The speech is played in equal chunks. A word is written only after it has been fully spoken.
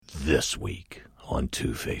This week on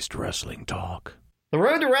Two-Faced Wrestling Talk. The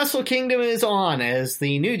road to Wrestle Kingdom is on as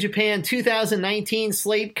the New Japan 2019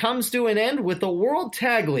 slate comes to an end with the World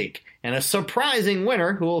Tag League and a surprising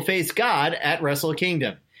winner who will face God at Wrestle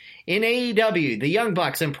Kingdom. In AEW, the Young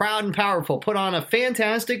Bucks and Proud and Powerful put on a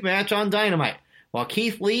fantastic match on Dynamite, while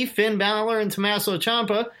Keith Lee, Finn Balor, and Tommaso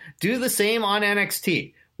Ciampa do the same on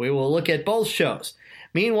NXT. We will look at both shows.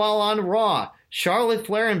 Meanwhile, on Raw, Charlotte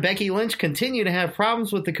Flair and Becky Lynch continue to have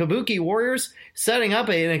problems with the Kabuki Warriors, setting up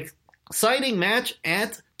an exciting match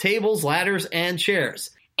at tables, ladders, and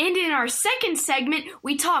chairs. And in our second segment,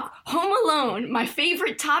 we talk Home Alone, my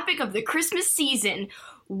favorite topic of the Christmas season.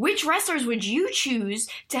 Which wrestlers would you choose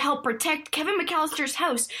to help protect Kevin McCallister's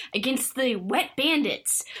house against the Wet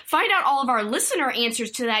Bandits? Find out all of our listener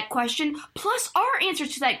answers to that question, plus our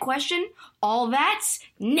answers to that question. All that's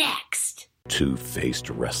next. Two-Faced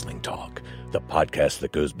Wrestling Talk, the podcast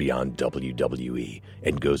that goes beyond WWE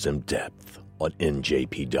and goes in depth on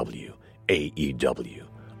NJPW, AEW,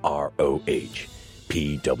 ROH,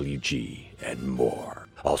 PWG, and more.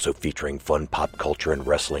 Also featuring fun pop culture and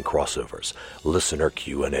wrestling crossovers, listener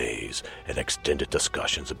Q&As, and extended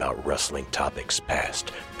discussions about wrestling topics past,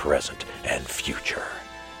 present, and future.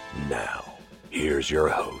 Now, here's your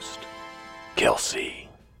host, Kelsi.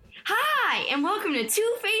 Hi, and welcome to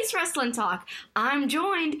Two-Faced Wrestling Talk. I'm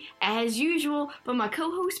joined, as usual, by my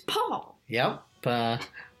co-host, Paul. Yep, I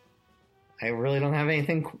really don't have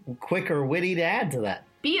anything quick or witty to add to that.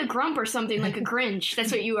 Be a grump or something like a Grinch.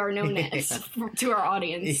 That's what you are known as to our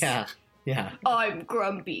audience. Yeah. I'm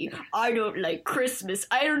grumpy. I don't like Christmas.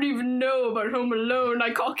 I don't even know about Home Alone.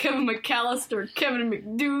 I call Kevin McCallister Kevin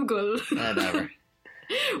McDougal. Whatever.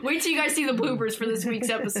 Wait till you guys see the bloopers for this week's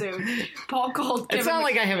episode. Paul called Kevin. It's not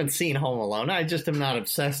like I haven't seen Home Alone. I just am not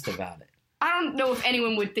obsessed about it. I don't know if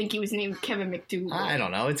anyone would think he was named Kevin McDougal. I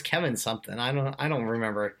don't know. It's Kevin something. I don't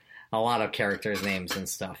remember a lot of characters' names and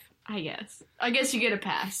stuff. I guess you get a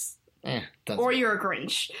pass. Or you're a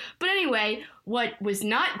Grinch. But anyway, what was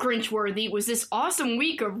not Grinch-worthy was this awesome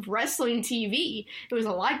week of wrestling TV. There was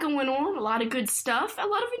a lot going on, a lot of good stuff, a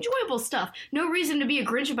lot of enjoyable stuff. No reason to be a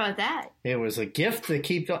Grinch about that. It was a gift that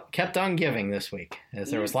kept on giving this week, as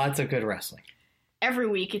there was lots of good wrestling. Every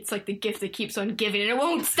week, it's like the gift that keeps on giving, and it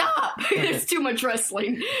won't stop. There's too much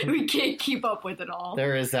wrestling. We can't keep up with it all.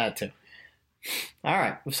 There is that, too. All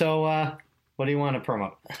right, so, what do you want to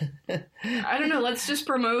promote? I don't know. Let's just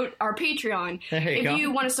promote our Patreon. If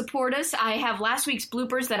you want to support us, I have last week's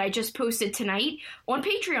bloopers that I just posted tonight on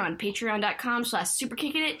Patreon.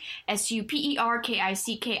 Patreon.com/superkickingit,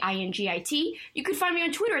 SUPERKICKINGIT. You can find me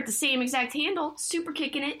on Twitter at the same exact handle,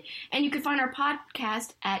 superkickingit, and you can find our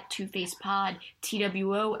podcast at TwoFacedPod,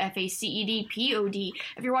 TWOFACEDPOD.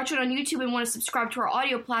 If you're watching on YouTube and want to subscribe to our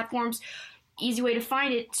audio platforms, easy way to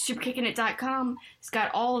find it, superkickingit.com. It's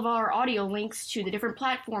got all of our audio links to the different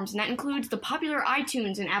platforms, and that includes the popular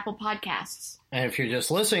iTunes and Apple Podcasts. And if you're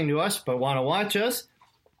just listening to us but want to watch us,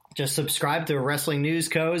 just subscribe to Wrestling News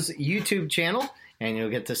Co.'s YouTube channel, and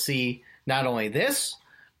you'll get to see not only this,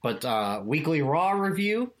 but weekly Raw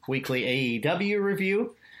review, weekly AEW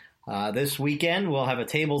review. This weekend, we'll have a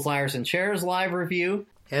Tables, Liars, and Chairs live review.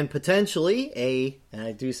 And potentially and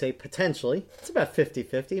I do say potentially, it's about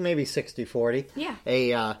 50-50, maybe 60-40. Yeah.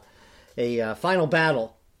 A Final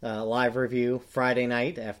Battle live review Friday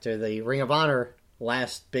night after the Ring of Honor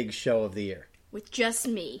last big show of the year. With just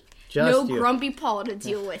me. Just no you. Grumpy Paul to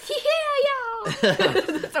deal with. Yeah.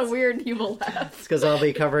 That's a weird evil laugh. It's because I'll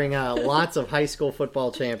be covering lots of high school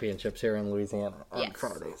football championships here in Louisiana on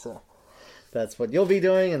Friday. So that's what you'll be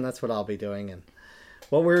doing, and that's what I'll be doing, and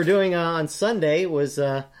what we were doing on Sunday was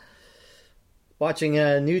watching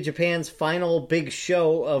New Japan's final big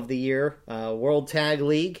show of the year, World Tag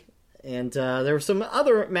League. And there were some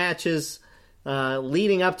other matches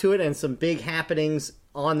leading up to it and some big happenings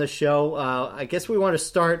on the show. I guess we want to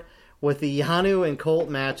start with the Yano and Colt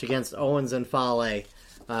match against Owens and Fale.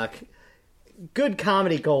 Good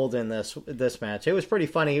comedy gold in this match. It was pretty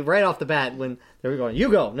funny right off the bat when they were going,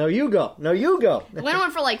 you go, no, you go, no, you go. It went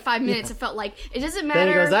on for like 5 minutes. Yeah. It felt like it doesn't matter. Then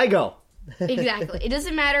he goes, I go. Exactly. It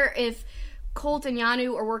doesn't matter if Colt and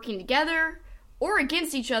Yano are working together or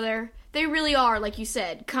against each other. They really are, like you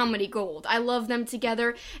said, comedy gold. I love them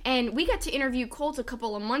together. And we got to interview Colt a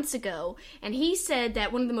couple of months ago, and he said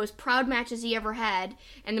that one of the most proud matches he ever had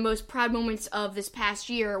and the most proud moments of this past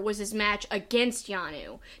year was his match against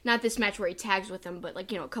Yano. Not this match where he tags with him, but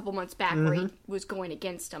like, a couple months back where he was going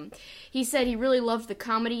against him. He said he really loved the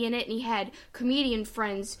comedy in it, and he had comedian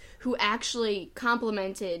friends who actually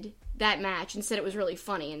complimented that match and said it was really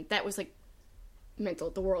funny, and that was like meant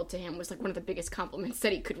the world to him. Was like one of the biggest compliments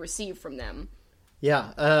that he could receive from them.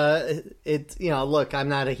 Yeah, look, I'm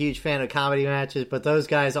not a huge fan of comedy matches, but those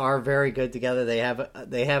guys are very good together. They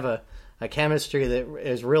have a chemistry that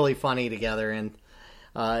is really funny together, and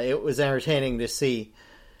it was entertaining to see.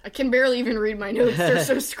 I can barely even read my notes; they're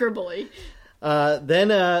so scribbly.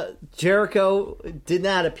 Then Jericho did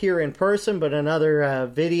not appear in person, but another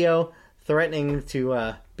video threatening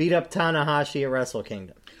to beat up Tanahashi at Wrestle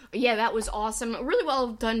Kingdom. Yeah, that was awesome. A really well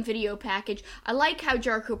done video package. I like how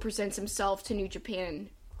Jericho presents himself to New Japan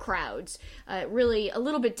crowds. Really a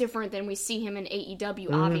little bit different than we see him in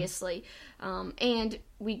AEW, obviously. And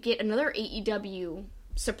we get another AEW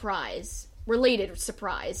related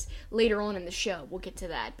surprise later on in the show. We'll get to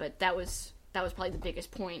that, but that was probably the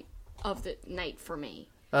biggest point of the night for me.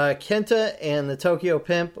 Kenta and the Tokyo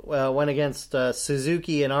Pimp went against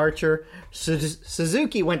Suzuki and Archer.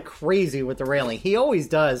 Suzuki went crazy with the railing. He always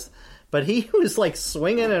does, but he was like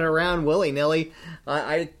swinging it around willy-nilly.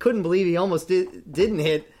 I couldn't believe he almost didn't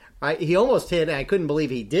hit. He almost hit, and I couldn't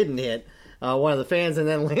believe he didn't hit one of the fans. And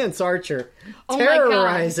then Lance Archer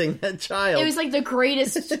terrorizing that child. It was like the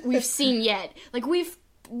greatest we've seen yet. Like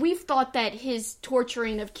We've thought that his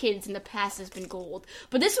torturing of kids in the past has been gold.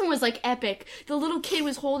 But this one was, like, epic. The little kid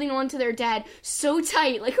was holding on to their dad so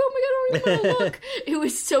tight. Like, oh my god, I don't even want to look. It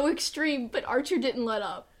was so extreme, but Archer didn't let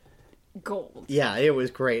up. Gold. Yeah, it was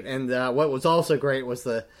great. And what was also great was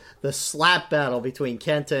the slap battle between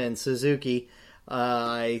Kenta and Suzuki.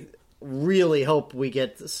 I really hope we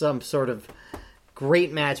get some sort of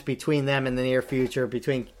great match between them in the near future,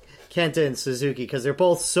 between Kenta and Suzuki, because they're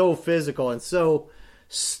both so physical and so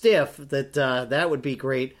stiff that would be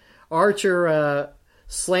great. Archer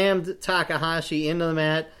slammed Takahashi into the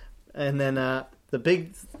mat, and then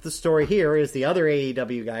the story here is the other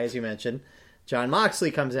AEW guy, as you mentioned, Jon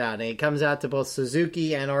Moxley comes out, and he comes out to both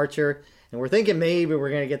Suzuki and Archer, and we're thinking maybe we're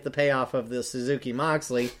going to get the payoff of the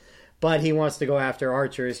Suzuki-Moxley, but he wants to go after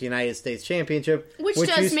Archer's United States Championship, which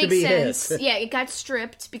does used make to be sense. his. Yeah, it got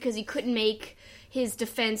stripped because he couldn't make his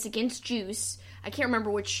defense against Juice. I can't remember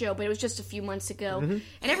which show, but it was just a few months ago. Mm-hmm.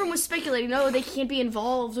 And everyone was speculating, they can't be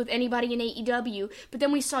involved with anybody in AEW. But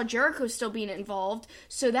then we saw Jericho still being involved.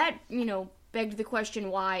 So that, begged the question,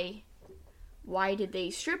 why did they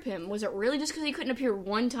strip him? Was it really just because he couldn't appear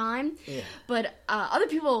one time? Yeah. But other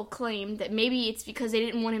people claim that maybe it's because they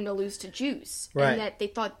didn't want him to lose to Juice. Right. And that they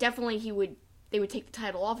thought definitely they would take the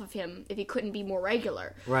title off of him if he couldn't be more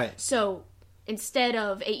regular. Right. So instead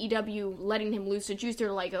of AEW letting him lose to Juice,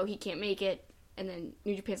 they're like, he can't make it. And then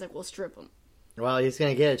New Japan's like, we'll strip him. Well, he's going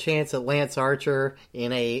to get a chance at Lance Archer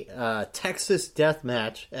in a Texas death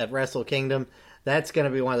match at Wrestle Kingdom. That's going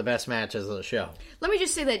to be one of the best matches of the show. Let me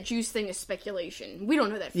just say that Juice thing is speculation. We don't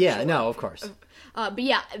know that for sure. Yeah, no, of course. But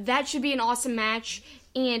yeah, that should be an awesome match.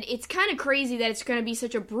 And it's kind of crazy that it's going to be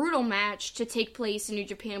such a brutal match to take place in New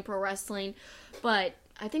Japan Pro Wrestling. But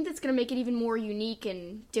I think that's going to make it even more unique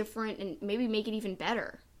and different and maybe make it even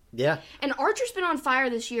better. Yeah. And Archer's been on fire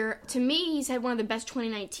this year. To me, he's had one of the best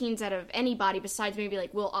 2019s out of anybody besides maybe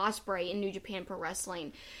like Will Ospreay in New Japan Pro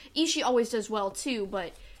Wrestling. Ishii always does well too,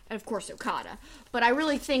 and of course Okada. But I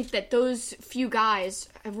really think that those few guys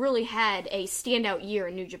have really had a standout year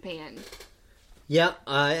in New Japan. Yeah,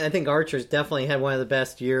 I think Archer's definitely had one of the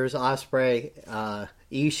best years. Ospreay,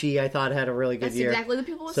 Ishii, I thought, had a really good year. That's exactly what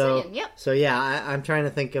people were saying, yep. So yeah, I'm trying to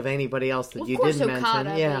think of anybody else that you didn't Okada,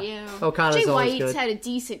 mention. Yeah, Okada's Jay always White's good. had a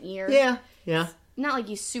decent year. Yeah. Not like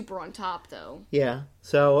he's super on top, though. Yeah.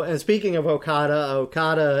 So, and speaking of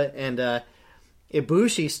Okada and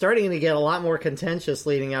Ibushi starting to get a lot more contentious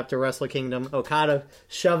leading up to Wrestle Kingdom. Okada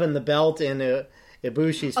shoving the belt in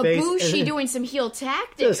Ibushi's face. Ibushi doing some heel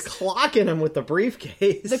tactics. Just clocking him with the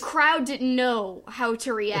briefcase. The crowd didn't know how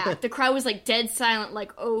to react. The crowd was like dead silent,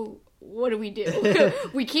 like, what do we do?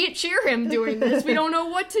 We can't cheer him doing this. We don't know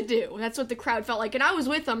what to do. That's what the crowd felt like. And I was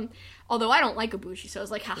with them, although I don't like Ibushi, so I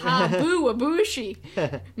was like, haha, boo,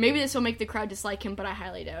 Ibushi. Maybe this will make the crowd dislike him, but I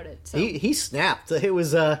highly doubt it. So. He snapped. It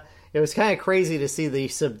was kind of crazy to see the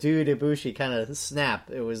subdued Ibushi kind of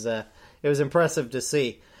snap. It was impressive to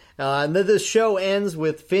see. And then the show ends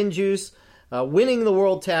with FinJuice winning the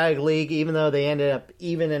World Tag League, even though they ended up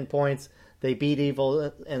even in points. They beat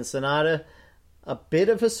Evil and Sonata. A bit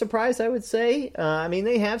of a surprise, I would say. I mean,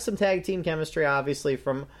 they have some tag team chemistry, obviously,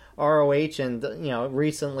 from ROH and,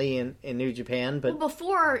 recently in New Japan. But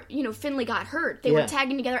before, Finlay got hurt, they were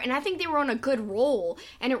tagging together, and I think they were on a good roll.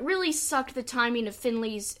 And it really sucked the timing of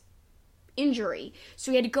Finlay's injury.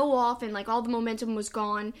 So he had to go off, and, all the momentum was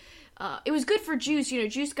gone. It was good for Juice.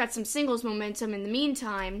 Juice got some singles momentum in the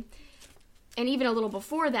meantime. and even a little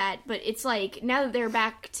before that, but it's like, now that they're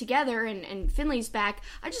back together and Finley's back,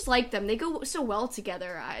 I just like them. They go so well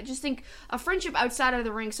together. I just think a friendship outside of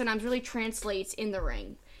the ring sometimes really translates in the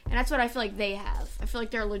ring. And that's what I feel like they have. I feel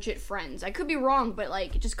like they're legit friends. I could be wrong, but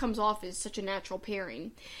like, it just comes off as such a natural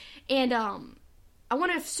pairing. And I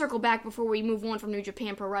want to circle back before we move on from New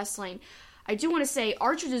Japan Pro Wrestling. I do want to say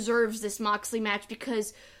Archer deserves this Moxley match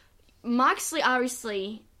because Moxley,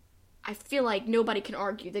 obviously, I feel like nobody can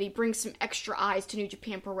argue that he brings some extra eyes to New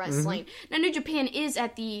Japan Pro Wrestling. Now, New Japan is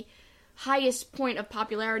at the highest point of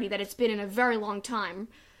popularity that it's been in a very long time.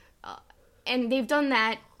 And they've done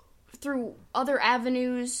that through other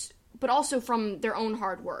avenues, but also from their own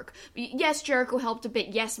hard work. Yes, Jericho helped a bit.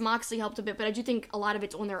 Yes, Moxley helped a bit, but I do think a lot of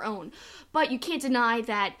it's on their own. But you can't deny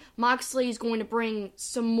that Moxley is going to bring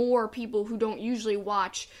some more people who don't usually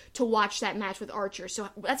watch to watch that match with Archer. So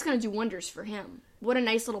that's going to do wonders for him. What a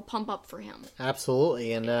nice little pump up for him.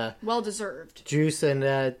 Absolutely. And well deserved. Juice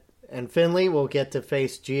and Finley will get to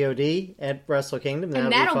face GOD at Wrestle Kingdom.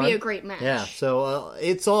 That'll be a great match. Yeah, so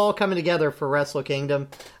it's all coming together for Wrestle Kingdom.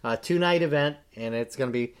 2-night event, and it's going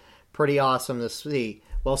to be pretty awesome to see.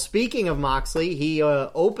 Well, speaking of Moxley, he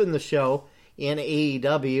opened the show in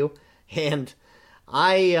AEW, and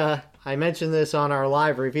I mentioned this on our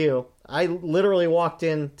live review. I literally walked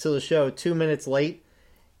into the show 2 minutes late,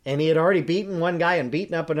 and he had already beaten one guy and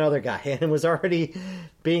beaten up another guy, and was already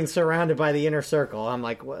being surrounded by the inner circle. I'm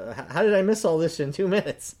like, how did I miss all this in 2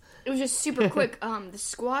 minutes? It was just super quick. The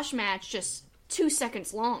squash match, just 2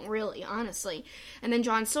 seconds long, really, honestly. And then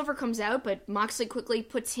John Silver comes out, but Moxley quickly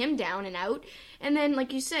puts him down and out. And then,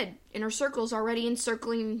 like you said, inner circle's already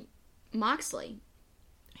encircling Moxley.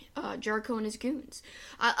 Jericho and his goons.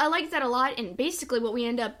 I like that a lot, and basically what we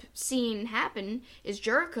end up seeing happen is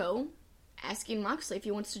Jericho asking Moxley if he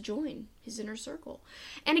wants to join his inner circle.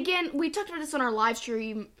 And again, we talked about this on our live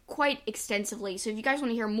stream quite extensively, so if you guys want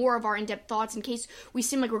to hear more of our in-depth thoughts, in case we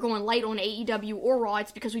seem like we're going light on AEW or Raw,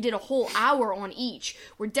 it's because we did a whole hour on each.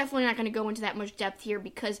 We're definitely not going to go into that much depth here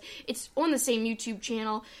because it's on the same YouTube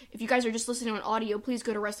channel. If you guys are just listening on audio, please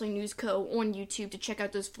go to Wrestling News Co. on YouTube to check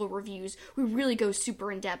out those full reviews. We really go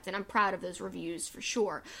super in-depth, and I'm proud of those reviews for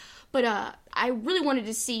sure. But I really wanted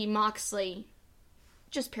to see Moxley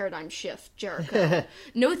just paradigm shift Jericho.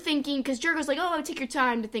 No thinking, because Jericho's like, oh, take your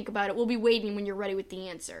time to think about it. We'll be waiting when you're ready with the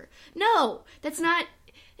answer. No, it's not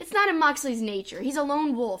in Moxley's nature. He's a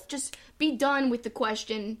lone wolf. Just be done with the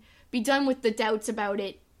question. Be done with the doubts about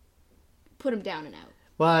it. Put him down and out.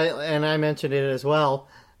 Well, and I mentioned it as well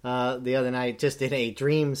the other night, just in a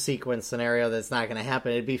dream sequence scenario that's not going to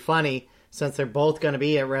happen. It'd be funny, since they're both going to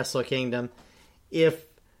be at Wrestle Kingdom, if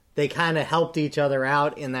they kind of helped each other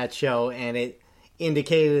out in that show, and it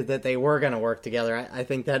indicated that they were going to work together. I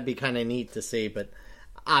think that'd be kind of neat to see, but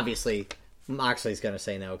obviously Moxley's going to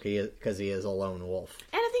say no because he is a lone wolf.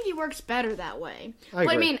 And I think he works better that way.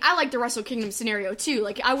 I mean, I like the Wrestle Kingdom scenario too.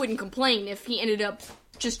 Like, I wouldn't complain if he ended up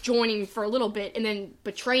just joining for a little bit and then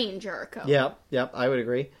betraying Jericho. Yep, I would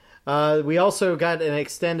agree. We also got an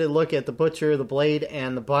extended look at the Butcher, the Blade,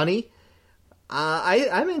 and the Bunny.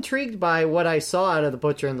 I'm intrigued by what I saw out of the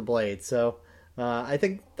Butcher and the Blade, so I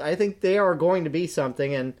think they are going to be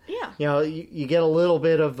something, and you get a little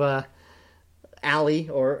bit of Allie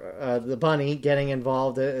or the Bunny getting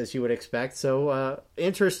involved as you would expect. So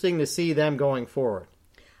interesting to see them going forward.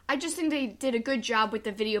 I just think they did a good job with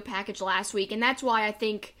the video package last week, and that's why I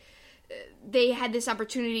think they had this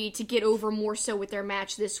opportunity to get over more so with their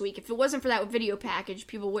match this week. If it wasn't for that video package,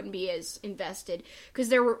 people wouldn't be as invested, because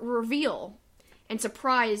their reveal and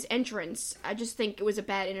surprise entrance, I just think it was a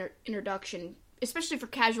bad introduction, especially for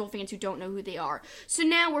casual fans who don't know who they are. So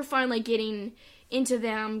now we're finally getting into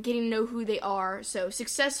them, getting to know who they are. So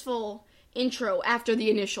successful intro after the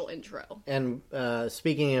initial intro. And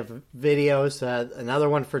speaking of videos, another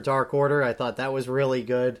one for Dark Order. I thought that was really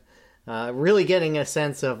good. Really getting a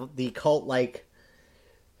sense of the cult-like,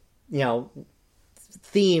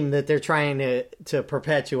 theme that they're trying to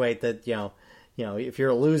perpetuate. That if you're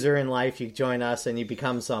a loser in life, you join us and you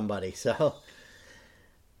become somebody. So.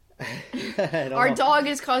 Our dog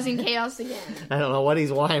is causing chaos again. I don't know what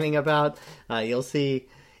he's whining about. You'll see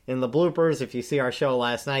in the bloopers, if you see our show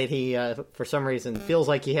last night, he, for some reason, feels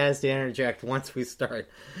like he has to interject once we start.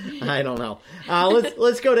 I don't know.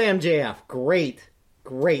 Let's go to MJF.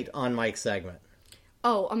 Great on mic segment.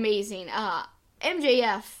 Oh, amazing.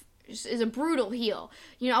 MJF is a brutal heel.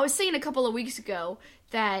 I was saying a couple of weeks ago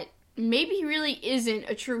that maybe he really isn't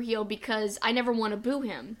a true heel because I never want to boo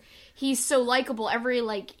him. He's so likable. Every,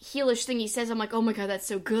 heelish thing he says, I'm like, oh my god, that's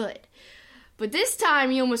so good. But this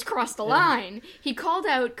time, he almost crossed the line. He called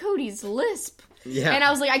out Cody's lisp. Yeah. And I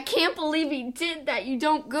was like, I can't believe he did that. You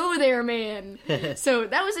don't go there, man. So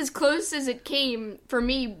that was as close as it came for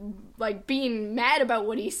me, like, being mad about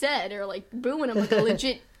what he said or, like, booing him, like a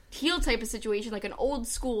legit heel type of situation, like an old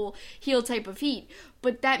school heel type of heat.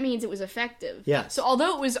 But that means it was effective. Yeah. So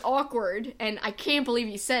although it was awkward, and I can't believe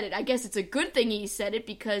he said it, I guess it's a good thing he said it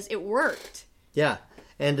because it worked. Yeah.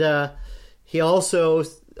 And he also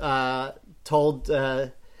told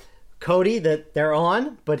Cody that they're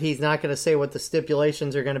on, but he's not going to say what the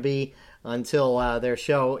stipulations are going to be until their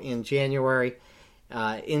show in January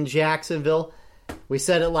in Jacksonville. We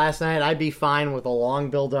said it last night. I'd be fine with a long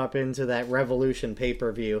build-up into that Revolution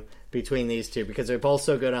pay-per-view between these two because they're both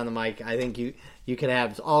so good on the mic. I think you could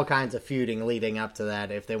have all kinds of feuding leading up to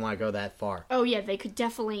that if they want to go that far. Oh, yeah, they could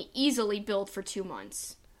definitely easily build for 2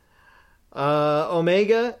 months.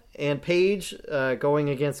 Omega and Paige going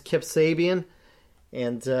against Kip Sabian.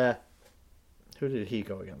 And who did he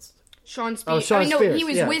go against? Sean Spears. Oh, Sean Spears. No, he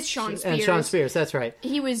was with Sean Spears. And Sean Spears, that's right.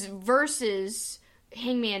 He was versus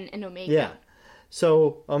Hangman and Omega. Yeah.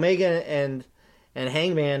 So Omega and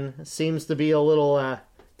Hangman seems to be a little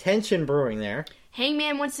tension brewing there.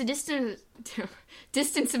 Hangman wants to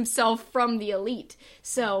distance himself from the Elite.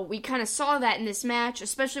 So we kind of saw that in this match,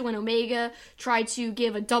 especially when Omega tried to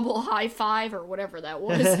give a double high five or whatever that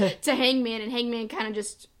was to Hangman, and Hangman kind of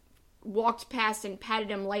just walked past and patted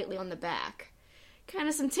him lightly on the back. Kind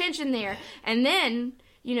of some tension there. And then,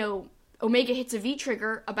 Omega hits a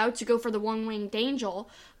V-trigger, about to go for the one-winged angel,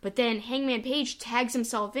 but then Hangman Page tags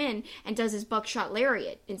himself in and does his buckshot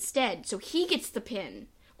lariat instead. So he gets the pin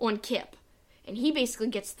on Kip, and he basically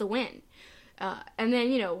gets the win. And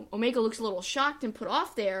then, Omega looks a little shocked and put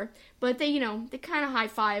off there, but they kind of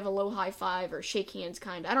high-five, a low high-five, or shake hands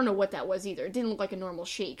kind of. I don't know what that was either. It didn't look like a normal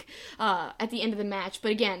shake at the end of the match.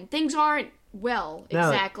 But again, things aren't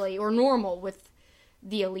exactly or normal with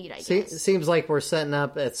the Elite, I guess. Seems like we're setting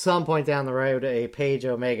up at some point down the road a Page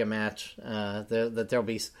Omega match. That there'll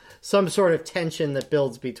be some sort of tension that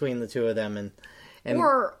builds between the two of them, and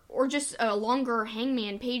or just a longer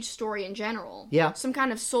Hangman Page story in general. Yeah, some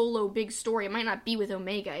kind of solo big story. It might not be with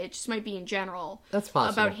Omega. It just might be in general. That's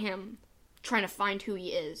possible. About him trying to find who he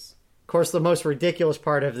is. Of course, the most ridiculous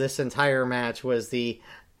part of this entire match was the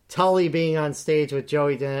Tully being on stage with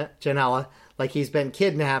Joey Janela. Like he's been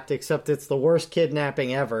kidnapped, except it's the worst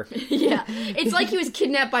kidnapping ever. Yeah. It's like he was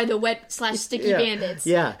kidnapped by the wet/sticky bandits.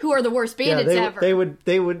 Yeah. Who are the worst bandits ever.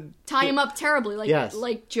 They would tie him up terribly,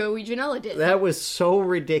 like Joey Janela did. That was so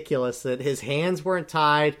ridiculous that his hands weren't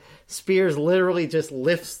tied. Spears literally just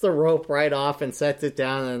lifts the rope right off and sets it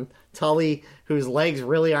down, and Tully, whose legs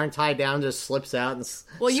really aren't tied down, just slips out and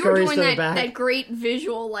you were doing that great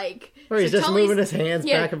visual, where he's just moving his hands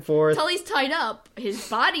back and forth. Tully's tied up, his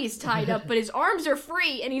body's tied up, but his arms are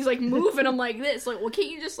free, and he's moving them like this. Well, can't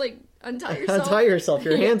you just untie yourself? Untie yourself.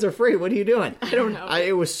 Your hands are free. What are you doing? I don't know.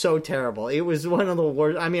 It was so terrible. It was one of the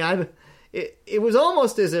worst. I mean, it was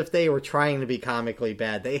almost as if they were trying to be comically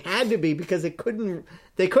bad. They had to be because they couldn't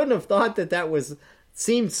have thought that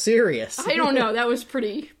seemed serious. I don't know. That was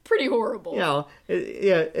pretty horrible.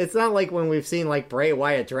 It's not like when we've seen Bray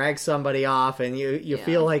Wyatt drag somebody off and you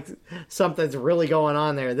feel like something's really going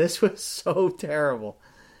on there. This was so terrible.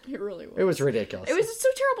 It really was. It was ridiculous. It was so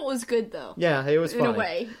terrible. It was good though. Yeah, it was funny. In a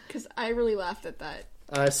way, because I really laughed at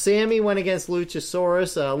that. Sammy went against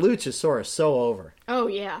Luchasaurus. Luchasaurus so over. Oh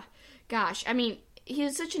yeah. Gosh, I mean, he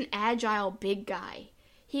is such an agile big guy.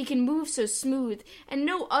 He can move so smooth, and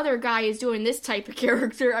no other guy is doing this type of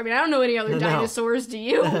character. I mean, I don't know any other dinosaurs, do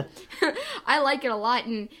you? I like it a lot,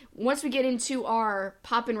 and once we get into our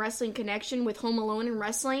Poppin' Wrestling connection with Home Alone and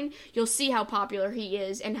wrestling, you'll see how popular he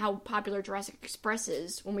is and how popular Jurassic Express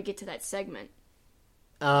is when we get to that segment.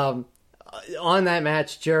 On that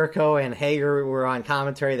match, Jericho and Hager were on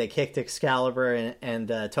commentary. They kicked Excalibur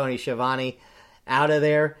and Tony Schiavone out of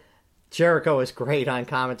there. Jericho is great on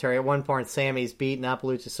commentary. At one point, Sammy's beating up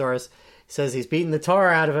Luchasaurus. He says he's beating the tar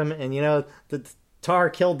out of him, and the tar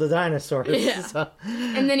killed the dinosaurs. Yeah. So.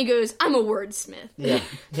 And then he goes, I'm a wordsmith.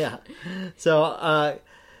 Yeah. So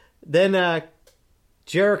then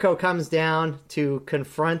Jericho comes down to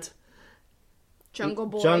confront Jungle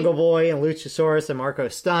Boy and Luchasaurus and Marco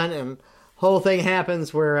Stunt, and whole thing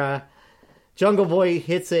happens where Jungle Boy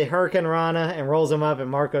hits a Hurricane Rana and rolls him up,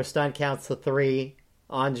 and Marco Stunt counts to 3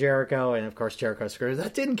 on Jericho, and of course Jericho screams,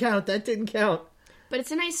 that didn't count. But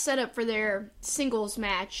it's a nice setup for their singles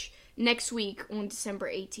match next week on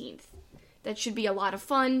December 18th. That should be a lot of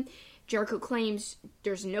fun. Jericho claims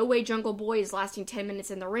there's no way Jungle Boy is lasting 10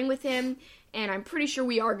 minutes in the ring with him, and I'm pretty sure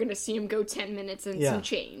we are going to see him go 10 minutes and some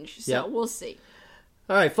change. So we'll see.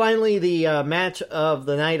 All right, finally, the match of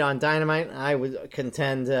the night on Dynamite. I would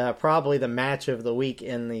contend probably the match of the week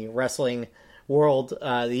in the wrestling world.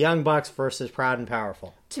 The Young Bucks versus Proud and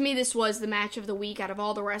Powerful. To me, this was the match of the week out of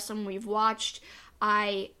all the wrestling we've watched.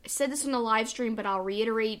 I said this on the live stream, but I'll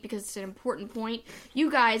reiterate because it's an important point.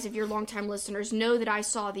 You guys, if you're longtime listeners, know that I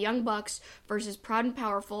saw the Young Bucks versus Proud and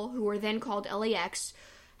Powerful, who were then called LAX,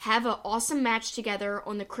 have an awesome match together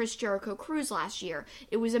on the Chris Jericho cruise last year.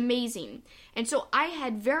 It was amazing. And so I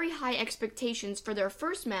had very high expectations for their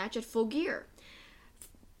first match at Full Gear.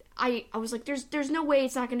 I was like, there's no way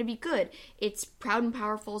it's not going to be good. It's Proud and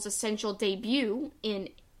Powerful's essential debut in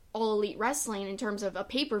All Elite Wrestling in terms of a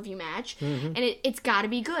pay-per-view match, and it's got to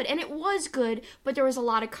be good. And it was good, but there was a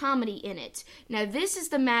lot of comedy in it. Now, this is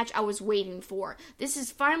the match I was waiting for. This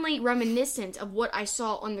is finally reminiscent of what I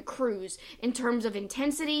saw on the cruise in terms of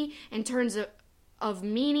intensity, in terms of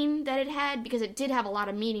meaning that it had, because it did have a lot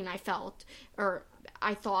of meaning, I felt, or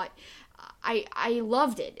I thought. I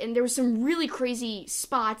loved it, and there were some really crazy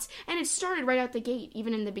spots, and it started right out the gate,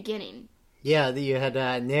 even in the beginning. Yeah, you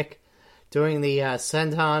had Nick doing the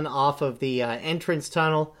senton off of the entrance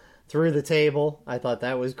tunnel through the table. I thought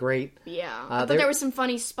that was great. Yeah, I thought there were some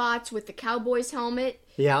funny spots with the Cowboys helmet.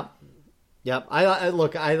 Yeah, yep. I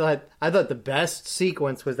thought the best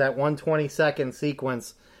sequence was that 120-second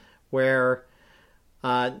sequence where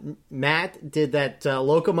Matt did that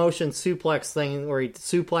locomotion suplex thing where he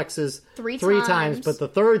suplexes three times, but the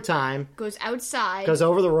third time goes outside, goes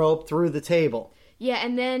over the rope through the table. Yeah,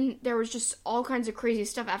 and then there was just all kinds of crazy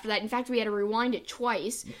stuff after that. In fact, we had to rewind it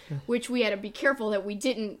twice, which we had to be careful that we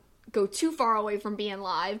didn't go too far away from being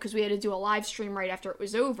live, because we had to do a live stream right after it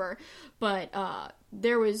was over. But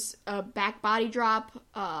there was a back body drop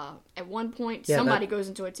at one point. Yeah, somebody goes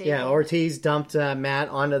into a table. Yeah, Ortiz dumped Matt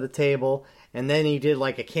onto the table, and then he did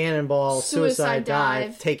like a cannonball suicide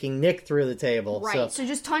dive, taking Nick through the table. Right, so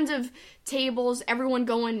just tons of tables, everyone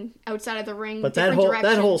going outside of the ring. But that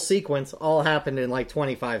whole sequence all happened in like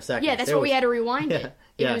 25 seconds. Yeah, that's why we had to rewind it.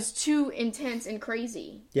 It was too intense and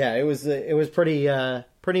crazy. Yeah, it was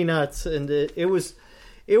pretty nuts, and it was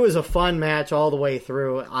a fun match all the way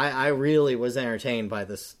through. I really was entertained by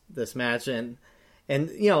this match, and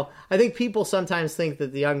you know, I think people sometimes think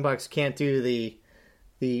that the Young Bucks can't do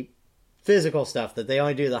the physical stuff, that they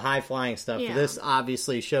only do the high flying stuff. Yeah. This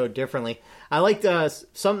obviously showed differently. I liked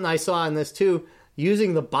something I saw in this too,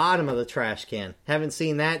 using the bottom of the trash can. Haven't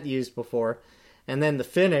seen that used before. And then the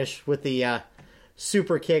finish with the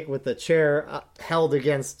super kick with the chair held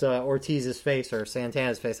against Ortiz's face, or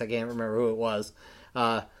Santana's face. I can't remember who it was.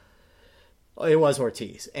 It was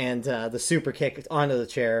Ortiz. And the super kick onto the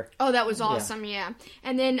chair. Oh, that was awesome, yeah.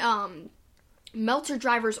 And then Meltzer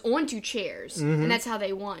drivers onto chairs, and that's how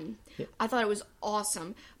they won. Yeah. I thought it was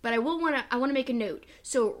awesome. But I want to make a note.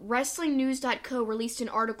 So WrestlingNews.co released an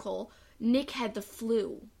article. Nick had the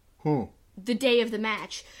flu the day of the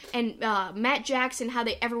match, and Matt Jackson. How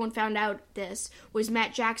everyone found out this was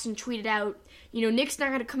Matt Jackson tweeted out, you know, Nick's not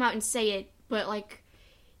going to come out and say it, but like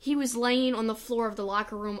he was laying on the floor of the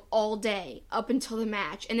locker room all day up until the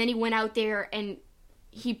match, and then he went out there and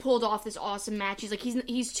he pulled off this awesome match. He's like,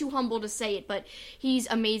 he's too humble to say it, but he's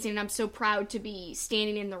amazing, and I'm so proud to be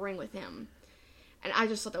standing in the ring with him. And I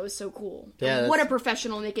just thought that was so cool. Yeah, what a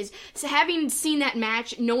professional Nick is. So having seen that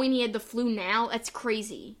match, knowing he had the flu now, that's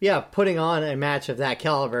crazy. Yeah, putting on a match of that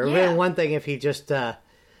caliber. Yeah. Really, one thing if he just,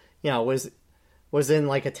 was in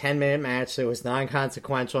like a 10-minute match that was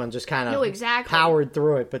non-consequential and just kind of powered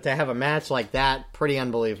through it. But to have a match like that, pretty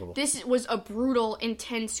unbelievable. This was a brutal,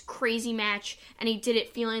 intense, crazy match, and he did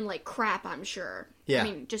it feeling like crap, I'm sure. Yeah. I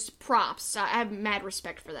mean, just props. I have mad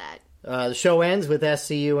respect for that. The show ends with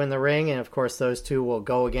SCU in the ring, and of course those two will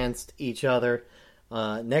go against each other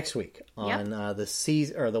next week on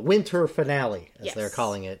the winter finale, as they're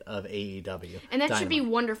calling it, of AEW. And that Dynamite should be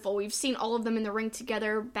wonderful. We've seen all of them in the ring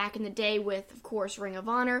together back in the day with, of course, Ring of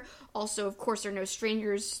Honor. Also, of course, they're no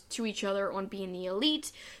strangers to each other on being the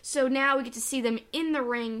Elite. So now we get to see them in the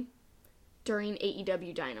ring during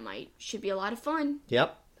AEW Dynamite. Should be a lot of fun.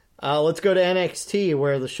 Yep. Let's go to NXT,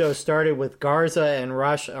 where the show started with Garza and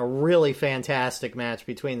Rush, a really fantastic match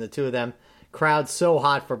between the two of them. Crowd so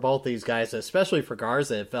hot for both these guys, especially for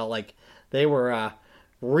Garza. It felt like they were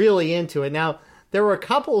really into it. Now, there were a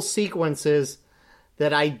couple sequences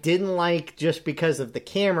that I didn't like just because of the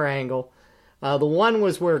camera angle. The one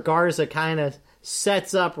was where Garza kind of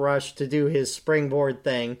sets up Rush to do his springboard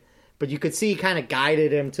thing, but you could see he kind of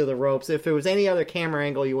guided him to the ropes. If it was any other camera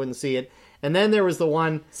angle, you wouldn't see it. And then there was the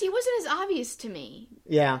one... See, it wasn't as obvious to me.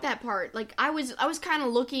 Yeah. That part. Like, I was kind of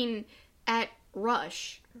looking at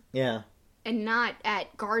Rush. Yeah. And not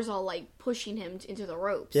at Garza, like, pushing him into the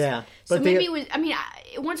ropes. Yeah. But so maybe it was... I mean,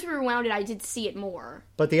 once we rewound it, I did see it more.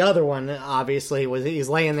 But the other one, obviously, was he's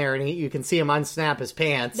laying there and you can see him unsnap his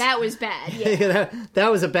pants. That was bad, yeah.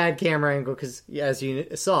 that was a bad camera angle because, as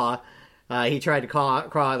you saw, he tried to crawl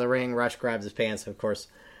out of the ring. Rush grabs his pants and, of course,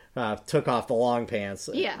 took off the long pants.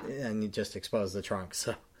 Yeah. And he just exposed the trunk.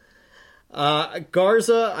 So,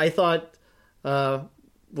 Garza, I thought,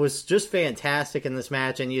 was just fantastic in this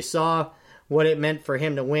match. And you saw what it meant for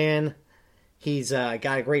him to win. He's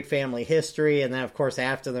got a great family history, and then, of course,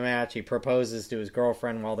 after the match, he proposes to his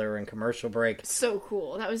girlfriend while they were in commercial break. So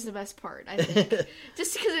cool. That was the best part, I think.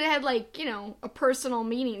 Just because it had, a personal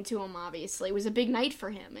meaning to him, obviously. It was a big night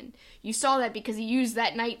for him, and you saw that because he used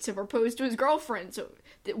that night to propose to his girlfriend, so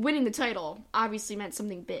winning the title obviously meant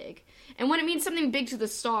something big. And when it means something big to the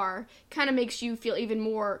star, kind of makes you feel even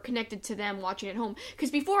more connected to them watching at home.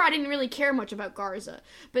 Because before, I didn't really care much about Garza,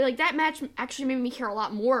 but, that match actually made me care a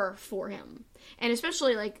lot more for him. And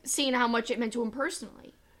especially, seeing how much it meant to him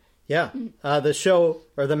personally. Yeah.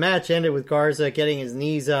 The match ended with Garza getting his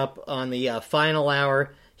knees up on the final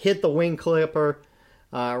hour, hit the wing clipper,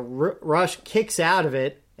 Rush kicks out of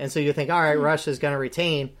it, and so you think, all right, Rush is going to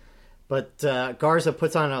retain. But Garza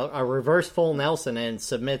puts on a reverse full Nelson and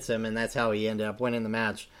submits him, and that's how he ended up winning the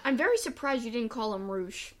match. I'm very surprised you didn't call him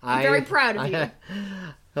Roosh. I'm very proud of you.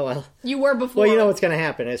 Well, you were before. Well, you know what's going to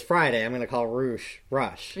happen. It's Friday. I'm going to call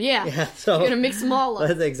Rush. Yeah. So you're going to mix them all up.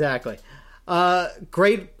 Exactly.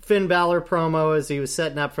 Great Finn Balor promo as he was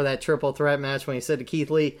setting up for that triple threat match when he said to Keith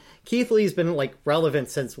Lee. Keith Lee's been relevant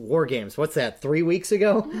since War Games. What's that, 3 weeks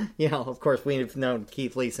ago? Of course, we've known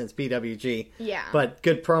Keith Lee since PWG. Yeah. But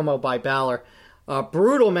good promo by Balor.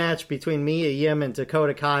 Brutal match between Mia Yim and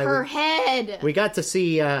Dakota Kai. Her head. We got to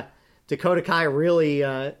see Dakota Kai really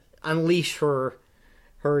unleash her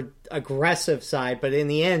aggressive side, but in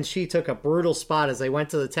the end, she took a brutal spot as they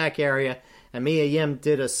went to the tech area, and Mia Yim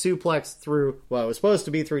did a suplex through, it was supposed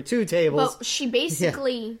to be through 2 tables. Well, she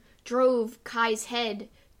basically drove Kai's head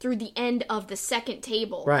through the end of the second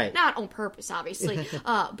table. Right. Not on purpose, obviously,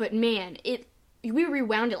 but man, we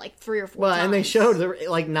rewound it 3 or 4 times. And they showed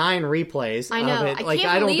 9 replays. I know. Of it. I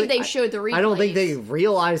can't believe they showed the replays. I don't think they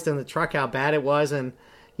realized in the truck how bad it was, and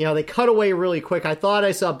they cut away really quick. I thought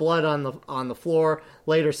I saw blood on the floor.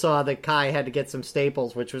 Later saw that Kai had to get some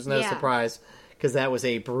staples, which was no surprise because that was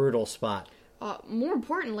a brutal spot. More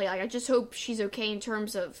importantly, I just hope she's okay in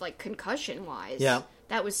terms of concussion-wise. Yeah.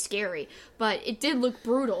 That was scary. But it did look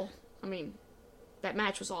brutal. I mean, that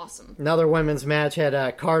match was awesome. Another women's match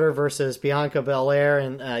had Carter versus Bianca Belair,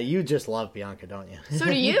 and you just love Bianca, don't you? So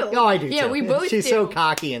do you. Oh, I do too. Yeah, we both She's so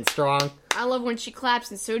cocky and strong. I love when she claps,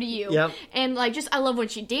 and so do you. Yep. And I love when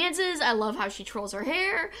she dances. I love how she twirls her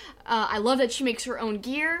hair. I love that she makes her own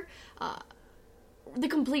gear. The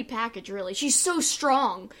complete package, really. She's so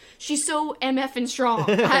strong. She's so MFing strong.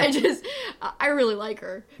 I really like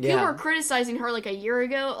her. Yeah. People were criticizing her a year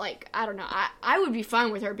ago. I don't know. I would be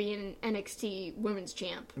fine with her being NXT Women's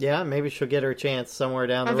Champ. Yeah, maybe she'll get her chance somewhere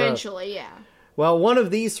down the road. Eventually, yeah. Well, one of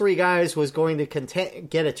these 3 guys was going to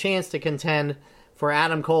get a chance to contend for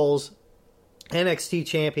Adam Cole's NXT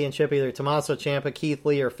Championship, either Tommaso Ciampa, Keith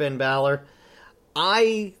Lee, or Finn Balor.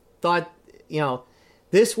 I thought,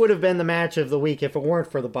 this would have been the match of the week if it weren't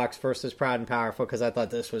for the Bucks versus Proud and Powerful, because I thought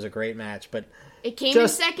this was a great match. But it came in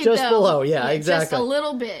second, just though. below, yeah, exactly. Just a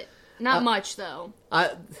little bit. Not much, though.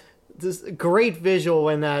 This great visual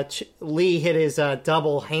when Lee hit his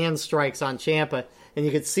double hand strikes on Ciampa, and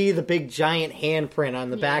you could see the big giant handprint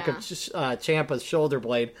on the back of Ciampa's shoulder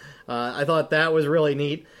blade. I thought that was really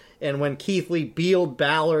neat. And when Keith Lee beeled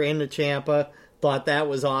Balor into Ciampa, thought that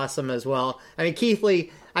was awesome as well. I mean, Keith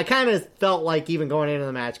Lee, I kind of felt like even going into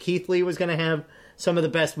the match, Keith Lee was going to have some of the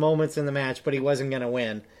best moments in the match, but he wasn't going to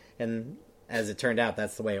win. And as it turned out,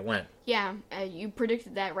 that's the way it went. Yeah, you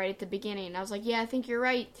predicted that right at the beginning. I was like, yeah, I think you're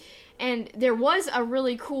right. And there was a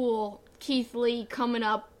really cool Keith Lee coming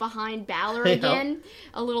up behind Balor again.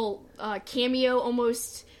 A little cameo,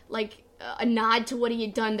 almost like a nod to what he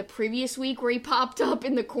had done the previous week, where he popped up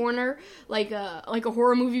in the corner like a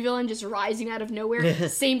horror movie villain just rising out of nowhere.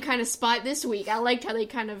 Same kind of spot this week. I liked how they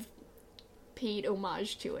kind of paid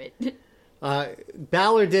homage to it.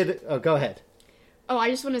 Balor did... Oh, go ahead. Oh,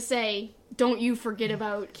 I just want to say, don't you forget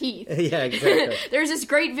about Keith. Yeah, exactly. There's this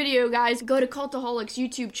great video, guys. Go to Cultaholic's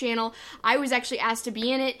YouTube channel. I was actually asked to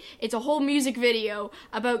be in it. It's a whole music video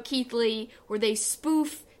about Keith Lee where they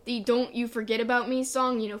spoof the Don't You Forget About Me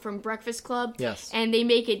song, from Breakfast Club. Yes. And they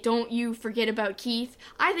make it Don't You Forget About Keith.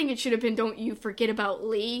 I think it should have been Don't You Forget About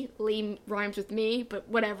Lee. Lee rhymes with me, but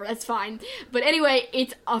whatever, that's fine. But anyway,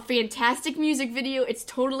 it's a fantastic music video. It's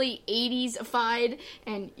totally 80s-ified,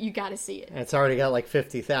 and you gotta see it. It's already got like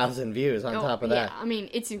 50,000 views on top of that. Yeah, I mean,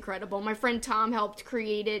 it's incredible. My friend Tom helped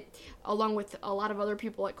create it, along with a lot of other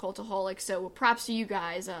people at Cultaholic, so props to you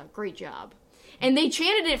guys. Great job. And they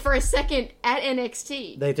chanted it for a second at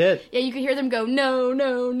NXT. They did. Yeah, you could hear them go, no,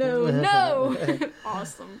 no, no, no.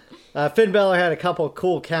 Awesome. Finn Balor had a couple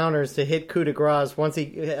cool counters to hit coup de grace. Once he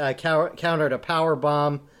countered a power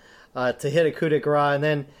bomb to hit a coup de grace. And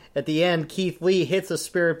then at the end, Keith Lee hits a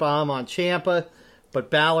spirit bomb on Ciampa. But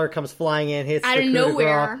Balor comes flying in, hits out the of coup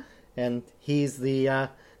nowhere. de grace. And he's the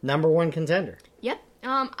number one contender. Yep.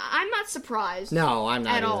 I'm not surprised. No, I'm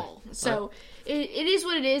not at either. all. So it is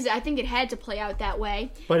what it is. I think it had to play out that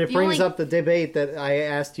way. But it brings up the debate that I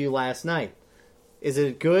asked you last night. Is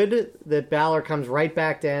it good that Balor comes right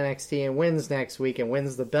back to NXT and wins next week and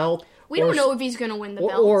wins the belt? We don't know if he's going to win the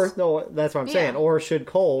belt. Or, no, that's what I'm saying. Or should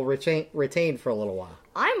Cole retain for a little while?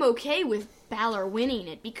 I'm okay with Balor winning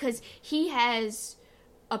it because he has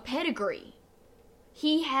a pedigree.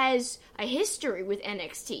 He has a history with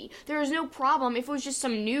NXT. There is no problem if it was just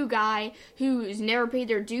some new guy who's never paid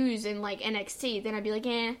their dues in, NXT. Then I'd be like,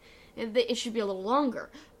 it should be a little longer.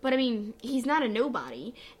 But, I mean, he's not a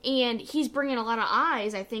nobody. And he's bringing a lot of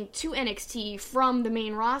eyes, I think, to NXT from the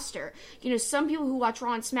main roster. Some people who watch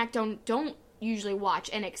Raw and SmackDown don't usually watch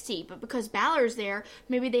NXT. But because Balor's there,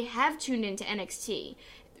 maybe they have tuned into NXT.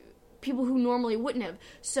 People who normally wouldn't have.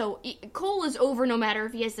 So Cole is over no matter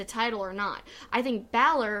if he has the title or not. I think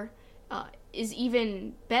Balor is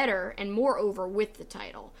even better and more over with the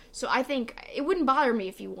title. So I think it wouldn't bother me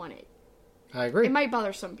if he won it. I agree. It might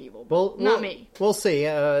bother some people, but not me. We'll see.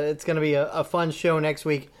 It's going to be a fun show next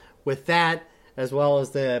week with that, as well as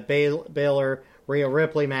the Balor Rhea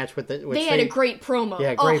Ripley match. They had a great promo.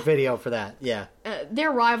 Yeah, great video for that. Yeah. Their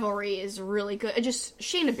rivalry is really good. Just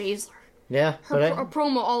Shayna Baszler. Yeah, her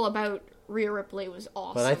promo all about Rhea Ripley was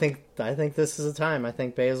awesome. But I think this is the time. I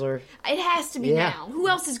think Baszler. It has to be now. Who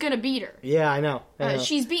else is going to beat her? Yeah, I know.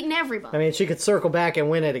 She's beaten everybody. I mean, she could circle back and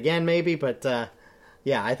win it again, maybe. But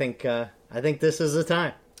I think this is the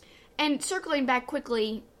time. And circling back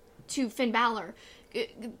quickly to Finn Balor,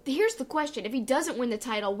 here's the question: if he doesn't win the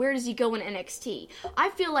title, where does he go in NXT?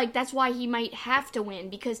 I feel like that's why he might have to win,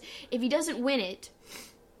 because if he doesn't win it,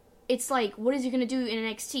 it's like, what is he going to do in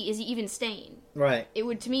NXT? Is he even staying? Right. It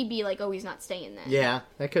would, to me, be like, oh, he's not staying then. Yeah,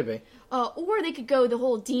 that could be. Or they could go the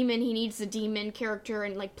whole demon, he needs the demon character,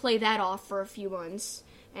 and, play that off for a few months,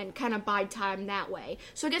 and kind of bide time that way.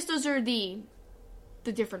 So I guess those are the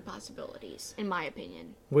different possibilities, in my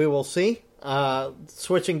opinion. We will see.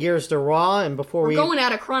 Switching gears to Raw, and before We're going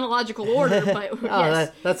out of chronological order, but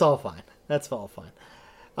yes. That's all fine. That's all fine.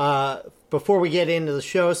 Before we get into the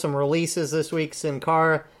show, some releases this week. Sin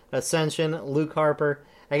Cara, Ascension, Luke Harper.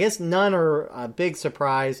 I guess none are a big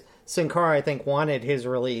surprise. Sin Cara, I think, wanted his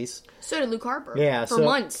release. So did Luke Harper. Yeah, for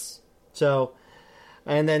months. So,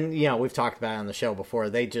 and then, we've talked about it on the show before.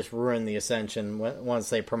 They just ruined the Ascension once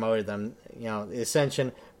they promoted them. The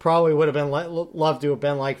Ascension probably would have been loved to have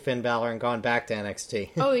been like Finn Balor and gone back to NXT.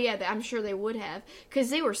 Oh, yeah, I'm sure they would have. Because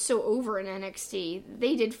they were so over in NXT.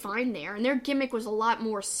 They did fine there. And their gimmick was a lot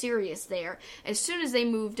more serious there. As soon as they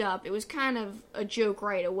moved up, it was kind of a joke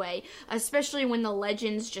right away. Especially when the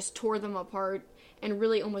Legends just tore them apart and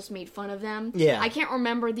really almost made fun of them. Yeah. I can't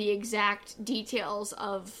remember the exact details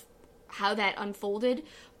of how that unfolded,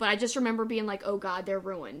 but I just remember being like, oh god, they're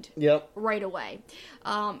ruined. Yep. Right away.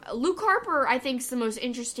 Luke Harper, I think, is the most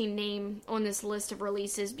interesting name on this list of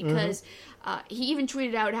releases because he even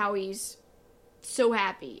tweeted out how he's so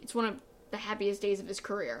happy. It's one of the happiest days of his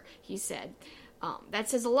career, he said. That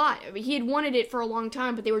says a lot. I mean, he had wanted it for a long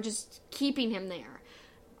time, but they were just keeping him there.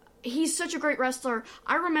 He's such a great wrestler.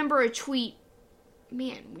 I remember a tweet,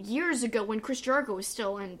 years ago when Chris Jericho was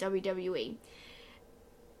still in WWE.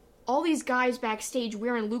 All these guys backstage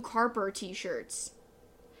wearing Luke Harper t-shirts.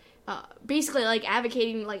 Basically,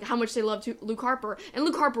 advocating, how much they loved Luke Harper. And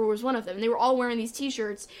Luke Harper was one of them. And they were all wearing these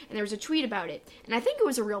t-shirts, and there was a tweet about it. And I think it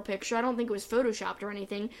was a real picture. I don't think it was photoshopped or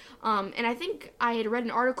anything. And I think I had read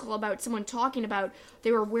an article about someone talking about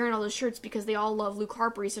they were wearing all those shirts because they all love Luke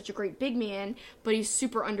Harper. He's such a great big man, but he's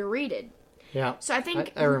super underrated. Yeah. So I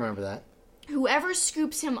think... I remember that. Whoever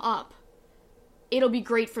scoops him up, it'll be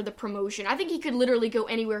great for the promotion. I think he could literally go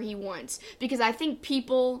anywhere he wants. Because I think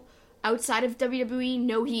people outside of WWE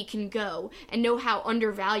know he can go and know how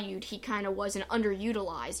undervalued he kind of was and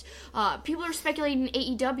underutilized. People are speculating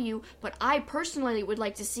AEW, but I personally would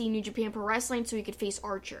like to see New Japan Pro Wrestling so he could face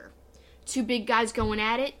Archer. Two big guys going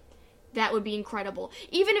at it. That would be incredible.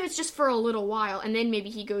 Even if it's just for a little while, and then maybe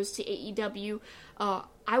he goes to AEW.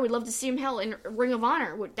 I would love to see him, in Ring of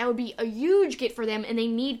Honor. That would be a huge get for them, and they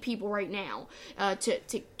need people right now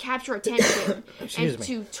to capture attention and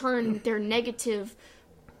to turn their negative,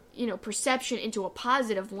 perception into a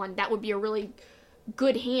positive one. That would be a really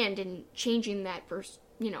good hand in changing that,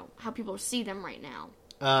 how people see them right now.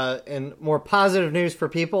 And more positive news for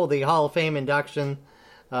people, the Hall of Fame induction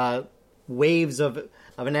waves of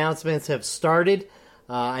announcements have started.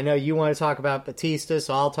 I know you want to talk about Batista,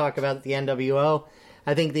 so I'll talk about the NWO.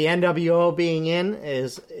 I think the NWO being in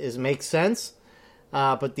makes sense.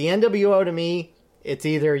 But the NWO, to me, it's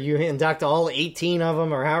either you induct all 18 of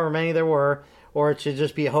them or however many there were, or it should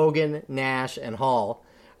just be Hogan, Nash, and Hall.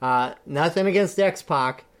 Nothing against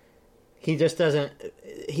X-Pac. He just doesn't...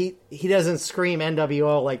 He doesn't scream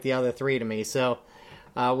NWO like the other three to me. So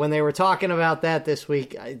when they were talking about that this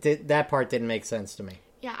week, that part didn't make sense to me.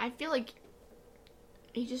 Yeah, I feel like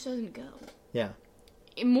he just doesn't go. Yeah.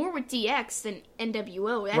 More with DX than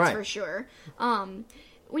NWO, that's right. For sure.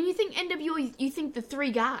 When you think NWO, you think the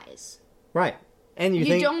three guys. Right. And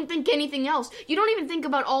you don't think anything else. You don't even think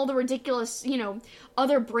about all the ridiculous,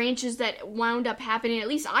 other branches that wound up happening. At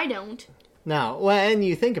least I don't. No. Well, and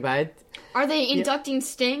you think about it. Are they inducting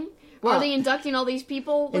Sting? Well, are they inducting all these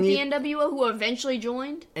people with the NWO who eventually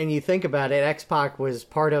joined? And you think about it, X-Pac was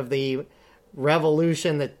part of the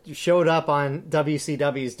revolution that showed up on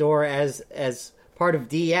WCW's door as part of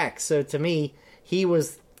DX. So to me, he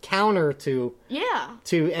was counter to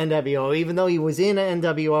NWO. Even though he was in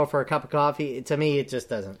NWO for a cup of coffee, to me, it just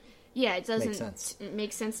doesn't. Yeah, it doesn't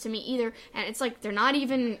make sense to me either. And it's like they're not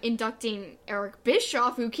even inducting Eric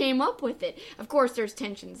Bischoff, who came up with it. Of course, there's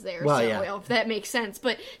tensions there, if that makes sense.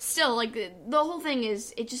 But still, like, the whole thing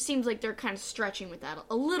is, it just seems like they're kind of stretching with that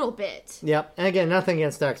a little bit. Yep. And again, nothing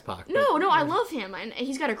against X-Pac. No, I love him. And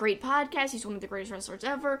he's got a great podcast. He's one of the greatest wrestlers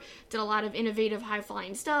ever. Did a lot of innovative,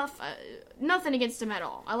 high-flying stuff. Nothing against him at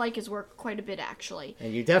all. I like his work quite a bit, actually.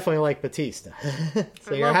 And you definitely like Batista.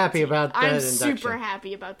 So you're happy about that induction. I'm super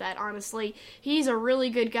happy about that, honestly. He's a really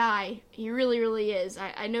good guy. He really, really is.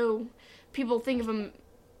 I know people think of him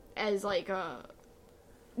as, like,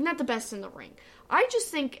 not the best in the ring. I just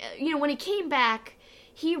think, when he came back,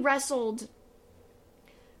 he wrestled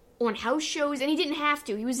on house shows, and he didn't have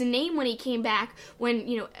to. He was a name when he came back,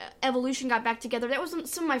 when, Evolution got back together. That was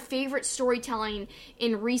some of my favorite storytelling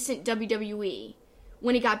in recent WWE.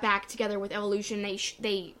 When he got back together with Evolution,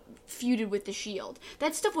 they feuded with the Shield.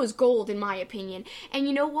 That stuff was gold, in my opinion. And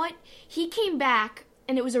you know what? He came back,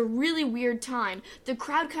 and it was a really weird time. The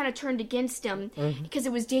crowd kind of turned against him, because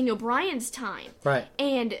it was Daniel Bryan's time. Right.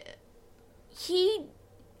 And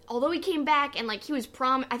although he came back and, like, he was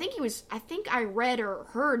I think I read or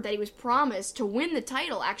heard that he was promised to win the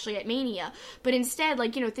title, actually, at Mania. But instead,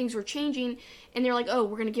 like, things were changing, and they're like, oh,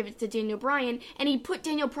 we're going to give it to Daniel Bryan. And he put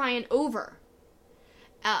Daniel Bryan over.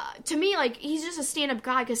 To me, like, he's just a stand-up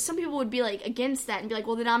guy, because some people would be, like, against that and be like,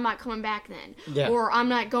 well, then I'm not coming back then. Yeah. Or I'm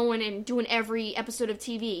not going and doing every episode of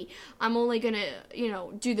TV. I'm only going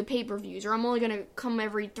to, do the pay-per-views, or I'm only going to come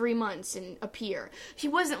every 3 months and appear. He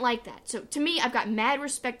wasn't like that. So, to me, I've got mad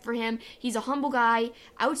respect for him. He's a humble guy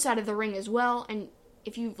outside of the ring as well, and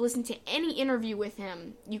if you've listened to any interview with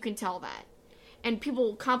him, you can tell that. And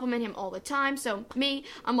people compliment him all the time. So me,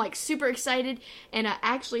 I'm like super excited, and I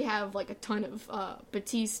actually have like a ton of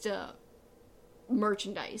Batista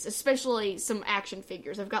merchandise, especially some action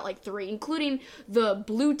figures. I've got like 3, including the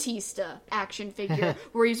Blue Tista action figure,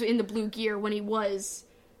 where he's in the blue gear when he was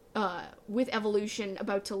with Evolution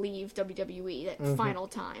about to leave WWE that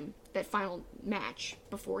final match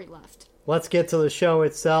before he left. Let's get to the show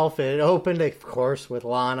itself. It opened, of course, with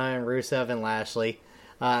Lana and Rusev and Lashley.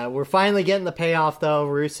 We're finally getting the payoff, though.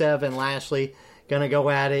 Rusev and Lashley gonna go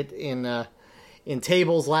at it in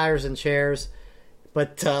tables, ladders, and chairs.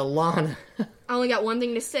 But Lana... I only got one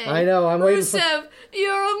thing to say. I know, I'm waiting for... Rusev,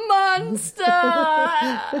 you're a monster!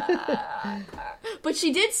 But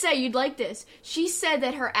she did say, you'd like this, she said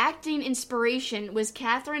that her acting inspiration was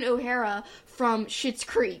Catherine O'Hara from Schitt's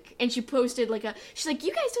Creek. And she posted she's like,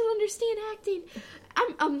 you guys don't understand acting.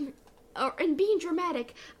 And being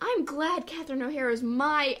dramatic, I'm glad Catherine O'Hara is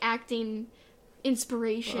my acting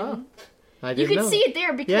inspiration. Oh, I didn't know. See it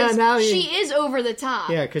there because she is over the top.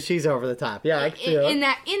 Yeah, because she's over the top. Yeah, I can see in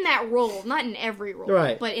that role, not in every role,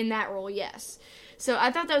 right? But in that role, yes. So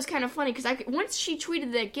I thought that was kind of funny because once she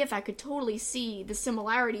tweeted that GIF, I could totally see the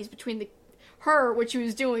similarities between her what she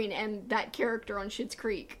was doing and that character on Schitt's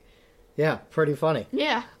Creek. Yeah, pretty funny.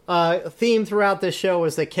 Yeah. Theme throughout this show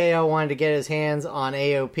was that KO wanted to get his hands on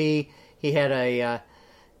AOP. He had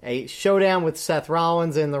a showdown with Seth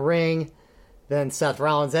Rollins in the ring. Then Seth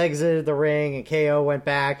Rollins exited the ring and KO went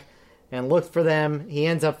back and looked for them. He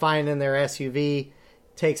ends up finding their SUV,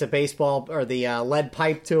 takes a baseball or the lead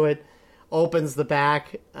pipe to it, opens the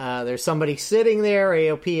back. There's somebody sitting there.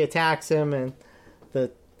 AOP attacks him, and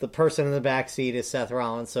the person in the back seat is Seth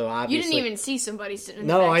Rollins. So obviously, you didn't even see somebody sitting in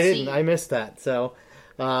the no, back I didn't. seat. I missed that. So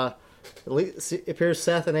at least it appears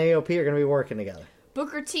Seth and AOP are going to be working together.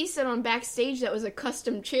 Booker T said on backstage that was a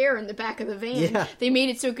custom chair in the back of the van. Yeah. They made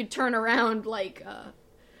it so it could turn around like,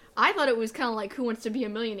 I thought it was kind of like Who Wants to Be a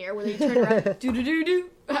Millionaire, where they turn around, do-do-do-do.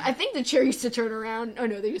 I think the chair used to turn around. Oh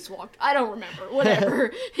no, they just walked. I don't remember.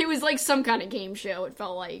 Whatever. It was like some kind of game show, it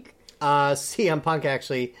felt like. CM Punk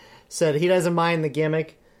actually said he doesn't mind the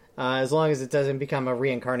gimmick, as long as it doesn't become a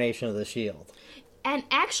reincarnation of the Shield. And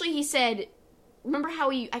actually he said, remember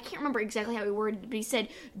how I can't remember exactly how he worded it, but he said,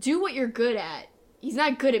 do what you're good at. He's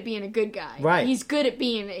not good at being a good guy. Right. He's good at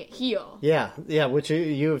being a heel. Yeah, which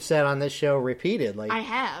you have said on this show repeatedly. I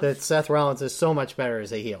have. That Seth Rollins is so much better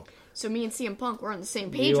as a heel. So me and CM Punk, we're on the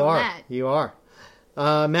same page on that. You are.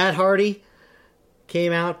 Matt Hardy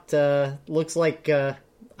came out, looks like, the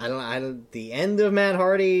end of Matt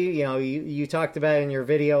Hardy. You know, you talked about it in your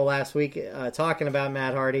video last week, talking about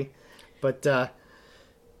Matt Hardy. But,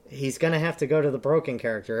 he's going to have to go to the broken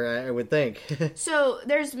character, I would think. So,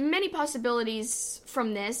 there's many possibilities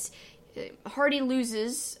from this. Hardy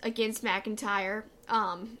loses against McIntyre.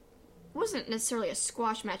 It wasn't necessarily a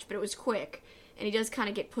squash match, but it was quick. And he does kind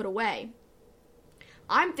of get put away.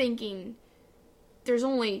 I'm thinking there's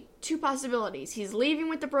only two possibilities. He's leaving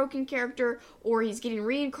with the broken character, or he's getting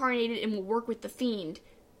reincarnated and will work with the Fiend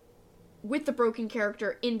with the broken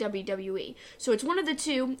character in WWE. So it's one of the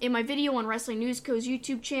two. In my video on Wrestling News Co.'s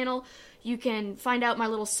YouTube channel, you can find out my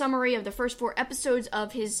little summary of the first 4 episodes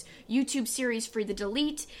of his YouTube series Free the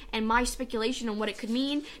Delete and my speculation on what it could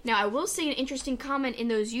mean. Now, I will say an interesting comment in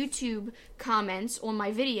those YouTube comments on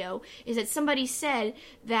my video is that somebody said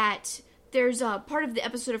that there's a part of the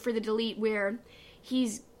episode of Free the Delete where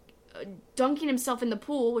he's dunking himself in the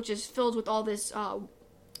pool, which is filled with all this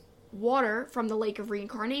water from the Lake of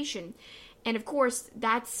Reincarnation. And of course,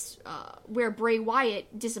 that's where Bray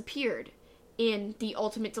Wyatt disappeared in the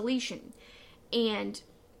Ultimate Deletion. And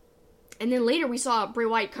then later we saw Bray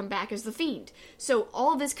Wyatt come back as the Fiend. So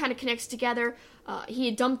all of this kind of connects together. He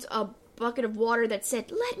had dumped a bucket of water that said,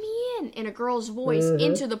 "Let me in a girl's voice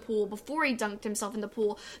into the pool before he dunked himself in the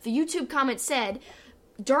pool. The YouTube comment said,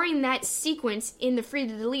 during that sequence in the Free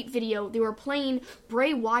to Delete video, they were playing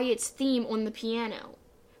Bray Wyatt's theme on the piano.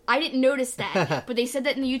 I didn't notice that, but they said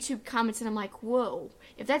that in the YouTube comments, and I'm like, whoa.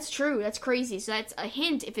 If that's true, that's crazy. So that's a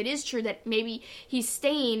hint, if it is true, that maybe he's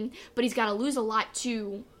staying, but he's got to lose a lot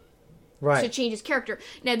to change his character.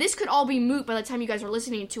 Now, this could all be moot by the time you guys are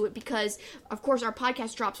listening to it, because, of course, our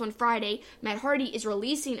podcast drops on Friday. Matt Hardy is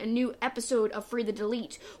releasing a new episode of Free the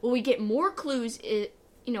Delete. Will we get more clues,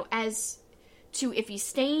 as to if he's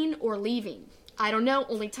staying or leaving? I don't know.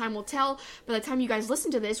 Only time will tell. By the time you guys listen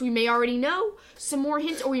to this, we may already know some more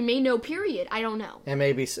hints, or we may know, period. I don't know. And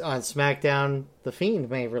maybe on SmackDown, The Fiend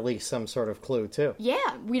may release some sort of clue, too.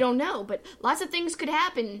 Yeah, we don't know. But lots of things could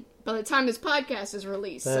happen by the time this podcast is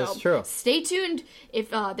released. That's true. Stay tuned. If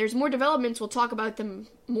there's more developments, we'll talk about them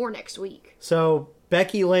more next week. So,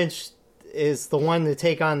 Becky Lynch is the one to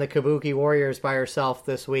take on the Kabuki Warriors by herself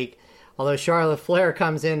this week. Although Charlotte Flair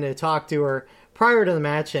comes in to talk to her prior to the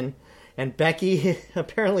match, and Becky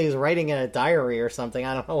apparently is writing in a diary or something.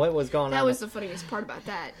 I don't know what was going on. That was the funniest part about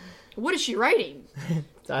that. What is she writing?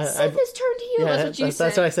 Seth has turned heel. Yeah, that's what you said.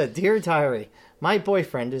 That's what I said. Dear diary, my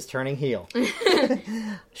boyfriend is turning heel.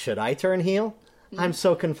 Should I turn heel? I'm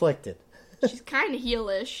so conflicted. She's kind of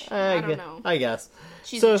heelish. I don't know. I guess.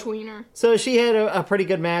 She's a tweener. So she had a pretty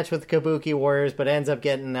good match with the Kabuki Warriors, but ends up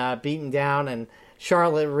getting beaten down, and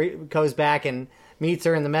Charlotte goes back and meets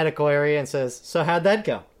her in the medical area and says, "So how'd that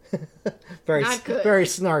go?" Not good. Very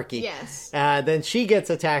snarky. Yes. Then she gets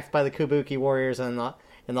attacked by the Kabuki Warriors in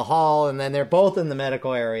the hall, and then they're both in the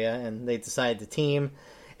medical area, and they decide to team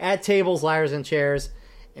at tables, ladders, and chairs.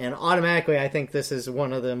 And automatically, I think this is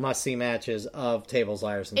one of the must-see matches of tables,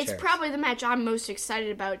 ladders, and chairs. It's probably the match I'm most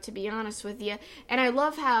excited about, to be honest with you. And I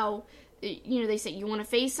love how, they say, you want to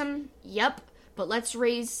face them? Yep. But let's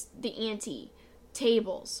raise the ante.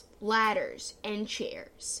 Tables, ladders, and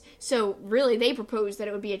chairs. So, really, they proposed that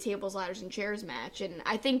it would be a tables, ladders, and chairs match. And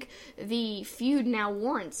I think the feud now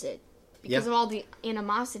warrants it because of all the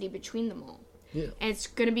animosity between them all. Yeah. And it's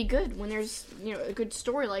going to be good when there's, a good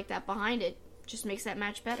story like that behind it. just makes that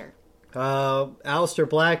match better. Aleister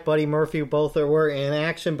Black, Buddy Murphy, both were in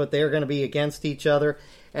action, but they're going to be against each other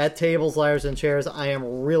at tables, ladders, and chairs. I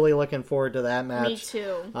am really looking forward to that match. Me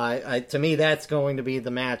too. To me, that's going to be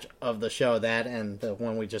the match of the show. That and the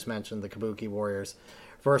one we just mentioned, the Kabuki Warriors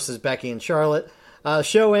versus Becky and Charlotte.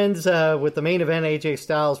 Show ends with the main event: AJ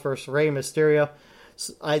Styles versus Rey Mysterio.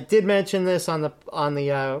 I did mention this on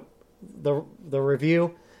the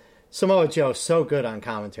review. Samoa Joe so good on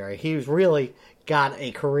commentary. He's really got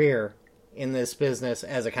a career in this business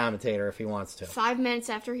as a commentator if he wants to. 5 minutes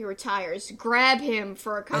after he retires, grab him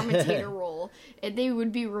for a commentator role, and they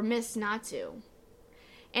would be remiss not to.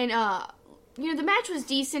 And the match was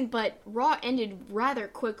decent, but Raw ended rather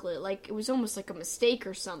quickly. Like, it was almost like a mistake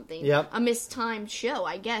or something. Yep. A mistimed show,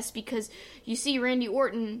 I guess, because you see Randy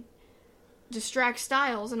Orton distract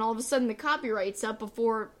Styles, and all of a sudden the copyright's up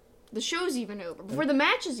before the show's even over, before the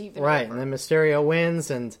match is even over. Right, and then Mysterio wins,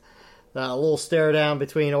 and a little stare down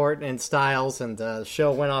between Orton and Styles, and the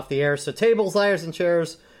show went off the air. So tables, ladders, and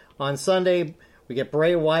chairs on Sunday. We get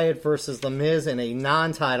Bray Wyatt versus The Miz in a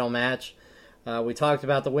non-title match. We talked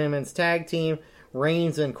about the women's tag team,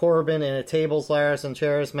 Reigns and Corbin, in a tables, ladders, and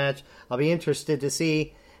chairs match. I'll be interested to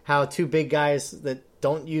see how two big guys that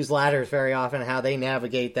don't use ladders very often, how they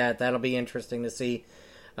navigate that. That'll be interesting to see.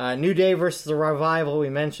 New Day versus The Revival. We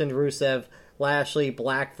mentioned Rusev, Lashley,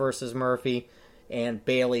 Black versus Murphy, and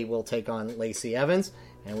Bayley will take on Lacey Evans.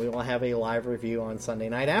 And we will have a live review on Sunday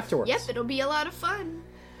night afterwards. Yep, it'll be a lot of fun.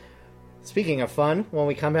 Speaking of fun, when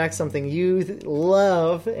we come back, something you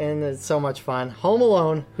love, and it's so much fun, Home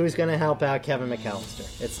Alone, who's going to help out Kevin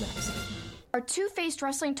McCallister. It's next. Our Two-Faced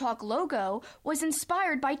Wrestling Talk logo was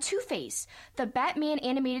inspired by Two-Face, the Batman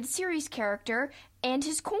animated series character, and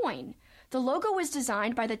his coin. The logo was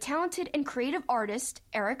designed by the talented and creative artist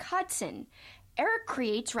Eric Hudson. Eric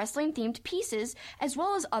creates wrestling-themed pieces as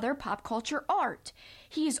well as other pop culture art.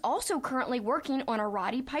 He is also currently working on a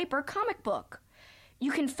Roddy Piper comic book.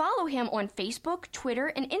 You can follow him on Facebook, Twitter,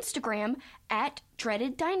 and Instagram at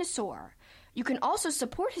Dreaded Dinosaur. You can also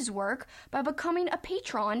support his work by becoming a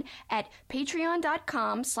patron at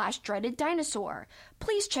patreon.com/Dreaded Dinosaur.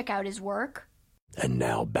 Please check out his work. And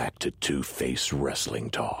now back to Two-Face Wrestling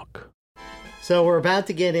Talk. So we're about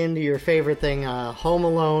to get into your favorite thing, Home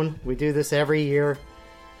Alone. We do this every year.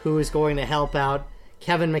 Who is going to help out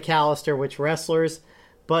Kevin McCallister, which wrestlers?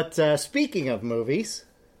 But speaking of movies...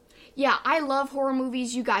 Yeah, I love horror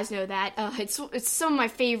movies. You guys know that. It's some of my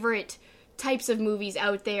favorite types of movies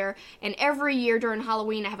out there. And every year during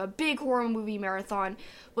Halloween, I have a big horror movie marathon.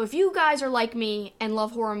 Well, if you guys are like me and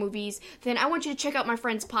love horror movies, then I want you to check out my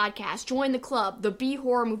friend's podcast. Join the club, the B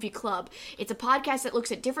Horror Movie Club. It's a podcast that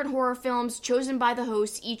looks at different horror films chosen by the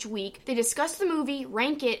hosts each week. They discuss the movie,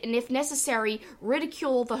 rank it, and if necessary,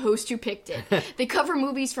 ridicule the host who picked it. They cover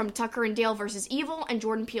movies from Tucker and Dale vs. Evil and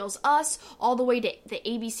Jordan Peele's Us, all the way to the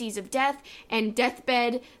ABCs of Death and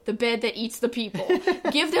Deathbed, the bed that eats the people.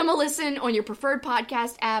 Give them a listen on your preferred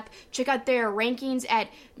podcast app. Check out their rankings at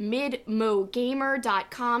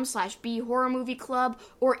midmogamer.com/B Horror Movie Club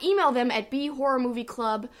or email them at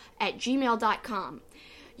bhorrormovieclub@gmail.com.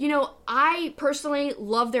 You know, I personally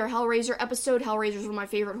love their Hellraiser episode. Hellraiser is one of my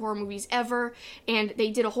favorite horror movies ever, and they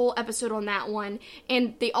did a whole episode on that one.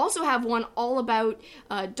 And they also have one all about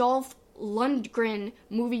Dolph Lundgren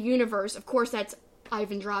movie universe. Of course, that's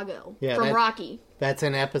Ivan Drago from Rocky. That's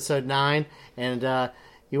in episode 9, and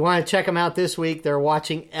you want to check them out this week. They're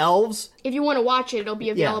watching Elves. If you want to watch it, it'll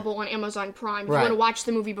be available on Amazon Prime. If you want to watch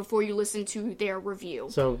the movie before you listen to their review.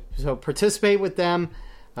 So participate with them.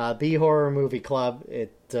 B Horror Movie Club.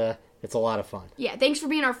 It's a lot of fun. Yeah, thanks for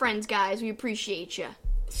being our friends, guys. We appreciate you.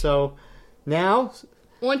 So now...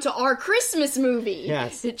 on to our Christmas movie.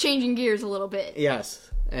 Yes. Changing gears a little bit. Yes.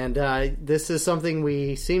 And this is something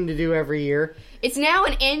we seem to do every year. It's now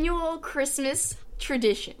an annual Christmas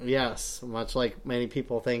tradition. Yes, much like many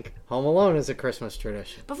people think Home Alone is a Christmas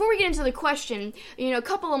tradition. Before we get into the question, a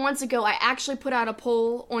couple of months ago I actually put out a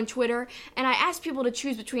poll on Twitter and I asked people to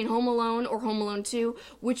choose between Home Alone or Home Alone 2,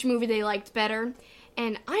 which movie they liked better.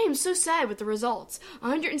 And I am so sad with the results.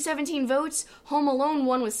 117 votes, Home Alone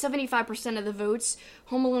won with 75% of the votes,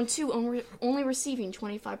 Home Alone 2 only receiving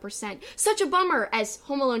 25%. Such a bummer, as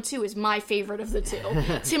Home Alone 2 is my favorite of the two.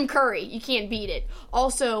 Tim Curry, you can't beat it.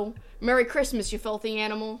 Also, Merry Christmas, you filthy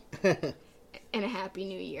animal. and a Happy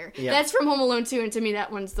New Year. Yeah. That's from Home Alone 2, and to me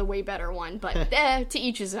that one's the way better one, but to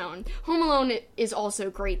each his own. Home Alone is also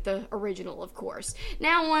great, the original, of course.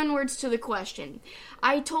 Now onwards to the question.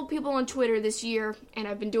 I told people on Twitter this year, and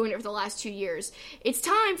I've been doing it for the last 2 years, it's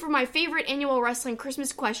time for my favorite annual wrestling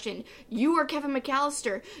Christmas question. You are Kevin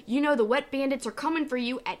McCallister. You know the Wet Bandits are coming for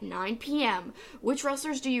you at 9 p.m. Which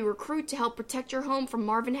wrestlers do you recruit to help protect your home from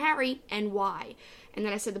Marvin Harry, and why? And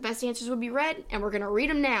then I said the best answers would be read, and we're going to read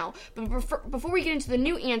them now. But before we get into the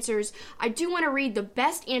new answers, I do want to read the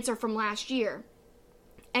best answer from last year.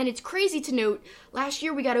 And it's crazy to note, last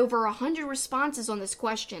year we got over 100 responses on this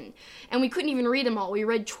question. And we couldn't even read them all. We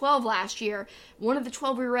read 12 last year. One of the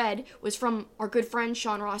 12 we read was from our good friend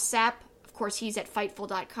Sean Ross Sapp. Of course, he's at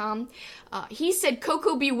Fightful.com. He said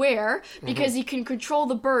Coco Beware because he can control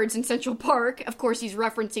the birds in Central Park. Of course, he's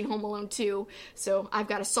referencing Home Alone 2, so I've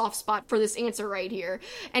got a soft spot for this answer right here.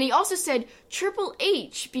 And he also said Triple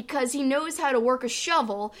H because he knows how to work a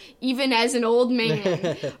shovel even as an old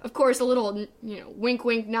man. Of course, a little, wink,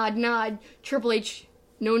 wink, nod, nod. Triple H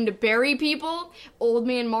known to bury people. Old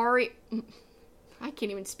Man Mari... I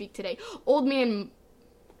can't even speak today. Old Man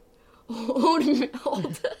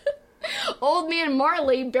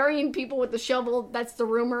Marley burying people with the shovel. That's the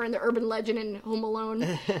rumor and the urban legend in Home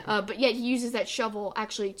Alone. But yet he uses that shovel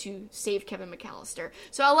actually to save Kevin McCallister.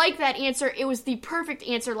 So I like that answer. It was the perfect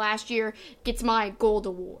answer last year. Gets my gold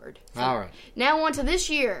award. So all right. Now on to this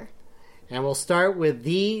year. And we'll start with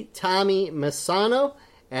the Tommy Masano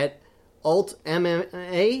at Alt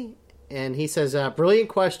MMA. And he says, brilliant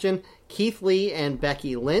question. Keith Lee and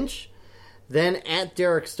Becky Lynch. Then at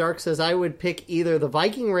Derek Stark says, I would pick either the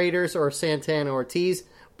Viking Raiders or Santana Ortiz,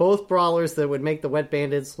 both brawlers that would make the Wet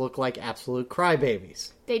Bandits look like absolute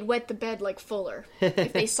crybabies. They'd wet the bed like Fuller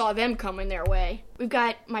if they saw them coming their way. We've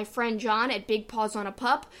got my friend John at Big Paws on a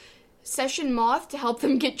Pup, Session Moth to help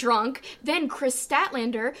them get drunk, then Chris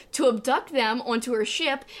Statlander to abduct them onto her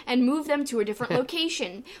ship and move them to a different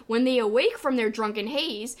location. When they awake from their drunken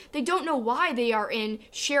haze, they don't know why they are in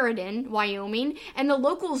Sheridan, Wyoming, and the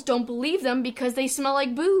locals don't believe them because they smell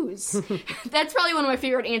like booze. That's probably one of my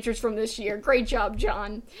favorite answers from this year. Great job,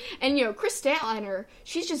 John. And, Chris Statlander,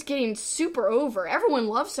 she's just getting super over. Everyone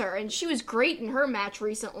loves her, and she was great in her match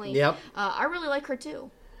recently. Yep. I really like her, too.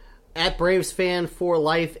 At Braves Fan for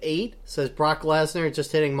Life 8 says Brock Lesnar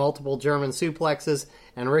just hitting multiple German suplexes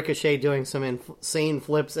and Ricochet doing some insane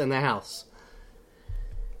flips in the house.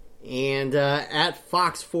 And at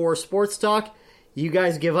Fox 4 Sports Talk, you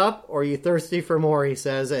guys give up or are you thirsty for more, he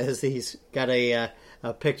says, as he's got a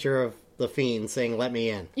picture of the Fiend saying, let me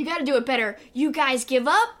in. You gotta do it better. You guys give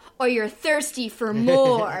up or you're thirsty for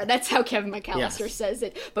more. That's how Kevin McCallister says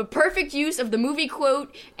it. But perfect use of the movie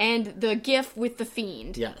quote and the gif with the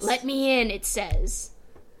Fiend. Yes. Let me in, it says.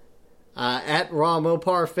 At Raw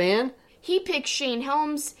Mopar Fan. He picks Shane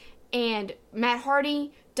Helms and Matt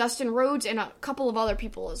Hardy, Dustin Rhodes, and a couple of other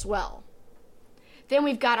people as well. Then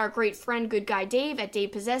we've got our great friend, Good Guy Dave, at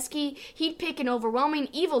Dave Pizzeski. He'd pick an overwhelming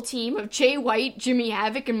evil team of Jay White, Jimmy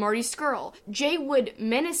Havoc, and Marty Scurll. Jay would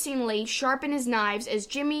menacingly sharpen his knives as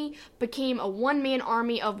Jimmy became a one-man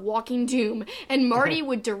army of walking doom, and Marty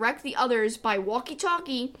would direct the others by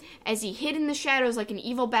walkie-talkie as he hid in the shadows like an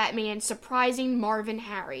evil Batman, surprising Marvin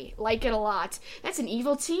Harry. Like it a lot. That's an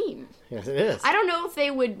evil team. Yes, it is. I don't know if they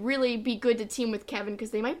would really be good to team with Kevin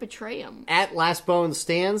because they might betray him. At Last Bone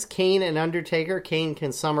Stands, Kane and Undertaker. Kane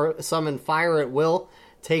can summon fire at will.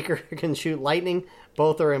 Taker can shoot lightning.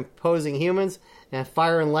 Both are imposing humans. And if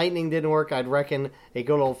fire and lightning didn't work, I'd reckon a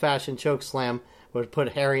good old-fashioned choke slam would put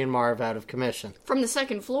Harry and Marv out of commission. From the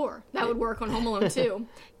second floor. That would work on Home Alone 2.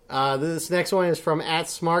 This next one is from at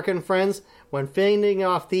Smark and Friends. When fending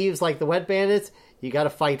off thieves like the Wet Bandits, you gotta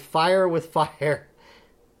fight fire with fire.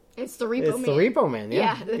 It's the Repo Man. It's the Repo Man,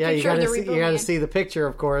 yeah. You gotta see the picture,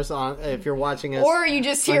 of course, if you're watching us. Or you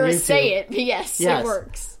just hear us say it. Yes, it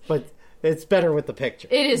works. But it's better with the picture.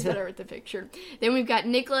 It is better with the picture. Then we've got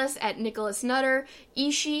Nicholas at Nicholas Nutter,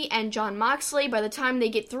 Ishii, and Jon Moxley. By the time they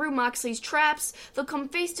get through Moxley's traps, they'll come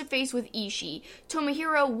face to face with Ishii.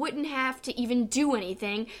 Tomohiro wouldn't have to even do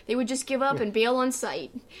anything. They would just give up and bail on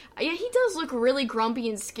sight. Yeah, he does look really grumpy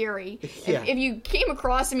and scary. Yeah. If you came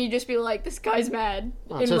across him, you'd just be like, this guy's mad.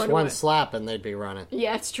 Well, just one slap and they'd be running.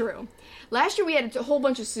 Yeah, it's true. Last year we had a whole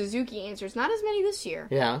bunch of Suzuki answers. Not as many this year.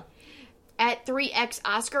 Yeah. At 3X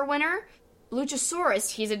Oscar winner, Luchasaurus,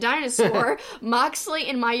 he's a dinosaur. Moxley,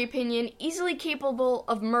 in my opinion, easily capable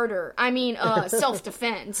of murder. I mean,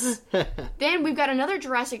 self-defense. Then we've got another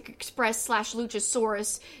Jurassic Express /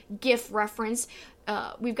 Luchasaurus GIF reference.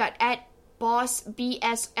 We've got at Boss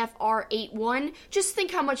BSFR81. Just think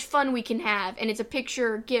how much fun we can have. And it's a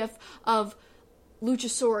picture GIF of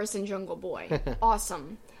Luchasaurus and Jungle Boy.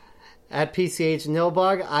 Awesome. At PCH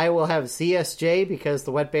Nilbog, I will have ZSJ because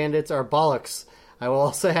the Wet Bandits are bollocks. I will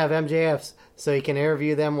also have MJFs so he can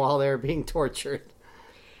interview them while they're being tortured.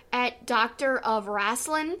 At Doctor of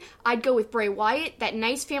Wrestling, I'd go with Bray Wyatt. That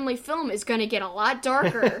nice family film is going to get a lot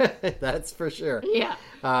darker. That's for sure. Yeah.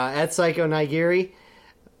 At Psycho Nigiri,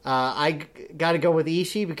 I got to go with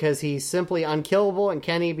Ishii because he's simply unkillable, and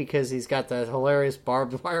Kenny because he's got the hilarious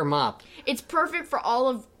barbed wire mop. It's perfect for all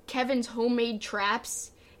of Kevin's homemade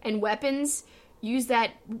traps and weapons. Use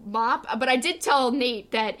that mop. But I did tell Nate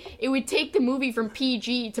that it would take the movie from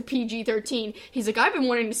PG to PG-13. He's like, I've been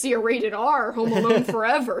wanting to see a rated R Home Alone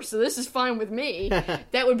forever, so this is fine with me.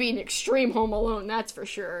 That would be an extreme Home Alone, that's for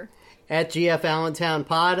sure. At GF Allentown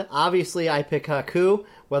Pod, obviously I pick Haku.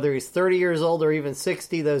 Whether he's 30 years old or even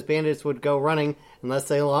 60, those bandits would go running unless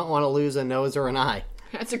they want to lose a nose or an eye.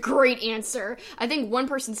 That's a great answer. I think one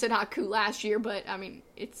person said Haku last year, but, I mean,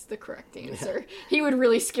 it's the correct answer. He would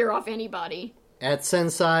really scare off anybody. At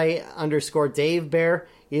Sensei_Dave Bear,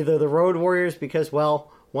 either the Road Warriors because,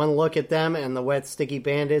 well, one look at them and the wet, sticky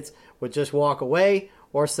bandits would just walk away,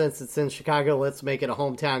 or since it's in Chicago, let's make it a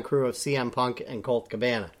hometown crew of CM Punk and Colt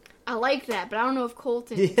Cabana. I like that, but I don't know if Colt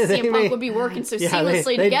and CM Punk would be working so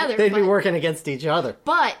seamlessly together. They'd be working against each other.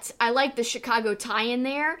 But I like the Chicago tie-in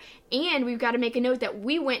there, and we've got to make a note that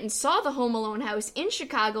we went and saw the Home Alone house in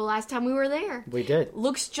Chicago last time we were there. We did.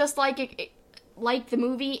 Looks just like it. Like the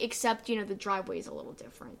movie, except, the driveway's a little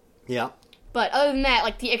different. Yeah. But other than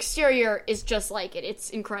that, the exterior is just like it. It's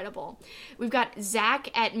incredible. We've got Zach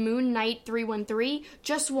at Moon Knight 313.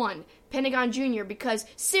 Just one. Pentagon Jr. because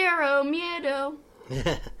Cero Miedo.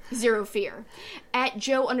 Zero fear. At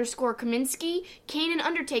Joe_Kaminsky. Kane and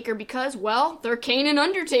Undertaker because, well, they're Kane and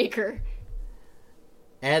Undertaker.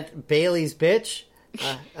 At Bailey's Bitch.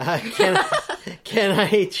 Can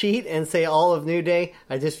I cheat and say all of New Day?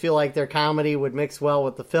 I just feel like their comedy would mix well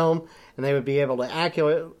with the film, and they would be able to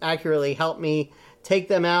accurately help me take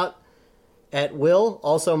them out at will,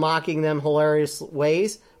 also mocking them hilarious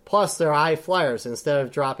ways. Plus, they're high flyers. Instead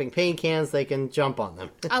of dropping paint cans, they can jump on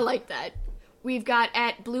them. I like that. We've got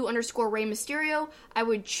at Blue_Rey Mysterio. I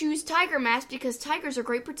would choose Tiger Mask because tigers are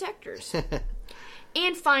great protectors.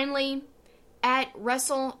 And finally, at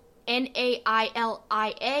Wrestle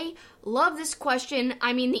NAILIA. Love this question.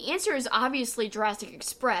 I mean, the answer is obviously Jurassic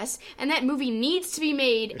Express, and that movie needs to be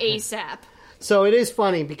made ASAP. So it is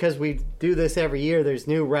funny because we do this every year. There's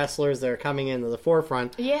new wrestlers that are coming into the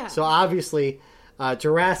forefront. Yeah. So obviously,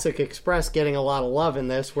 Jurassic Express getting a lot of love in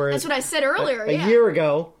this. Whereas that's what I said earlier. A year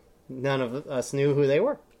ago, none of us knew who they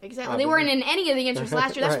were. Exactly. They weren't in any of the answers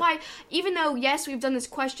last year. That's why, even though, yes, we've done this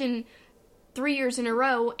question 3 years in a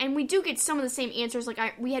row, and we do get some of the same answers.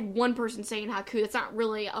 We had one person saying Haku. That's not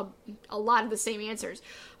really a lot of the same answers.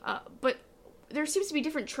 But there seems to be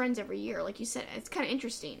different trends every year, like you said. It's kind of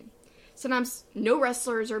interesting. Sometimes no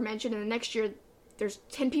wrestlers are mentioned, and the next year there's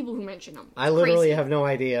 10 people who mention them. I literally have no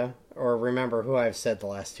idea or remember who I've said the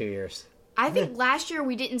last 2 years. I think last year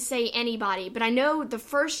we didn't say anybody, but I know the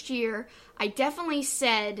first year I definitely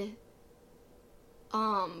said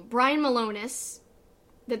Brian Malonis.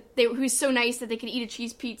 Who's so nice that they could eat a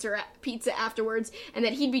cheese pizza afterwards, and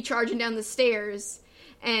that he'd be charging down the stairs,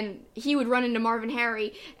 and he would run into Marvin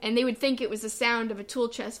Harry, and they would think it was the sound of a tool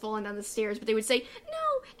chest falling down the stairs, but they would say,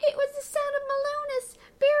 no, it was the sound of Malonis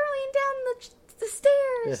barreling down the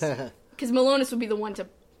stairs. Because Malonis would be the one to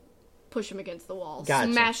push him against the wall,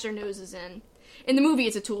 smash their noses in. In the movie,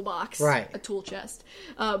 it's a toolbox. Right. A tool chest.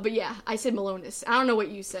 But yeah, I said Malonis. I don't know what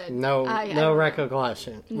you said. No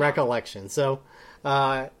recollection. No. Recollection. So,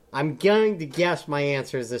 I'm going to guess my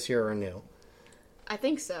answers this year are new. I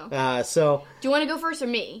think so. So do you want to go first or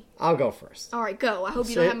me? I'll go first. All right, go. I hope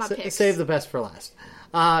you don't have my picks. Save the best for last.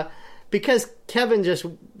 Because Kevin just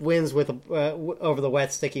wins with over the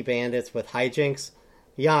wet, sticky bandits with hijinks,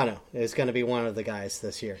 Yano is going to be one of the guys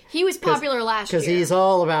this year. He was popular last year. Because he's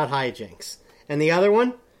all about hijinks. And the other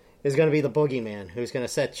one is going to be the boogeyman, who's going to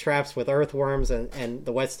set traps with earthworms, and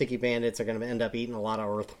the wet, sticky bandits are going to end up eating a lot of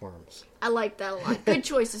earthworms. I like that a lot. Good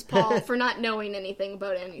choices, Paul, for not knowing anything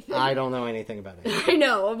about anything. I don't know anything about anything. I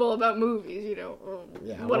know. I'm all about movies,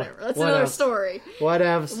 Yeah, whatever. That's another story.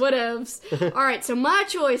 Whatevs. All right, so my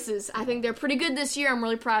choices. I think they're pretty good this year. I'm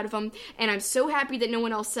really proud of them. And I'm so happy that no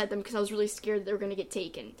one else said them because I was really scared they were going to get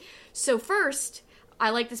taken. So first, I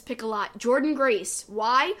like this pick a lot. Jordynne Grace.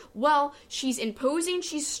 Why? Well, she's imposing,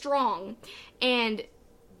 she's strong, and,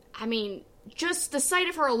 I mean, just the sight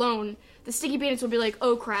of her alone, the Sticky Bandits will be like,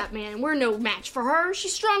 oh crap, man, we're no match for her.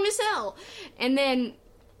 She's strong as hell. And then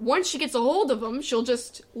once she gets a hold of them, she'll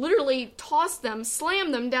just literally toss them,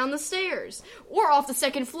 slam them down the stairs. Or off the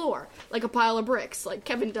second floor, like a pile of bricks, like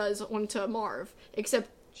Kevin does onto Marv. Except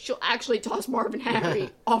she'll actually toss Marv and Harry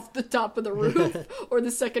off the top of the roof or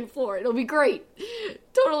the second floor. It'll be great.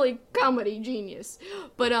 Totally comedy genius.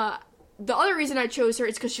 But the other reason I chose her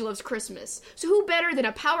is because she loves Christmas. So who better than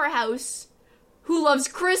a powerhouse who loves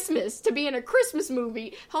Christmas to be in a Christmas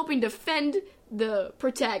movie helping defend the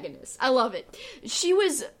protagonist? I love it. She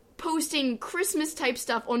was posting Christmas-type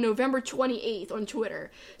stuff on November 28th on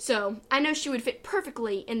Twitter. So I know she would fit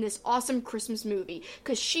perfectly in this awesome Christmas movie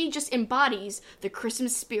because she just embodies the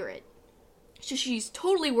Christmas spirit. So she's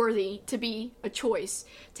totally worthy to be a choice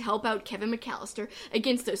to help out Kevin McCallister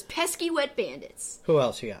against those pesky Wet Bandits. Who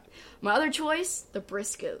else you got? My other choice, the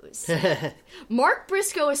Briscoes. Mark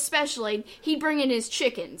Briscoe especially, he'd bring in his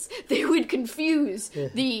chickens. They would confuse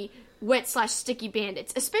the wet/sticky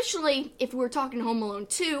bandits, especially if we were talking Home Alone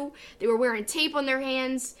 2. They were wearing tape on their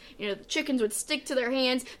hands. You know, the chickens would stick to their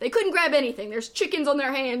hands. They couldn't grab anything. There's chickens on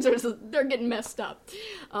their hands. They're getting messed up.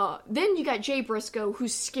 Then you got Jay Briscoe,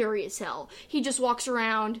 who's scary as hell. He just walks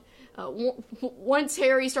around. Once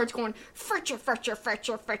Harry starts going, Fretcher, Fretcher,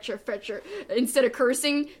 Fretcher, Fretcher, Fretcher, instead of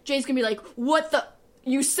cursing, Jay's gonna be like, what the...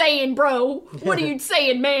 you saying, bro? What are you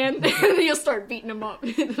saying, man? And then you'll start beating him up.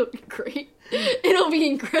 It'll be great. It'll be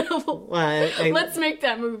incredible. Let's make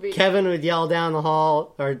that movie. Kevin would yell down the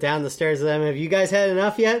hall or down the stairs to them, have you guys had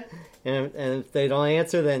enough yet? And if they don't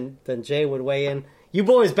answer, then Jay would weigh in. You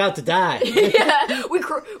boys about to die. Yeah, we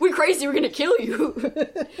crazy. We're gonna kill you.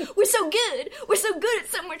 We're so good. We're so good at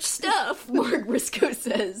so much stuff. Mark Briscoe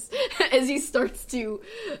says as he starts to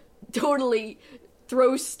totally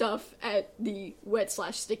throw stuff at the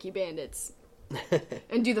wet/sticky bandits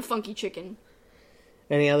and do the funky chicken.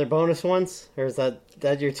 Any other bonus ones, or is that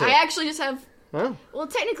your two? I actually just have. Oh. Well,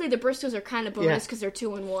 technically the Briscoes are kind of bonus because they're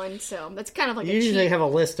 2-1, so that's kind of like you a cheat. usually have a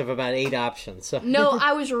list of about 8 options. So. No,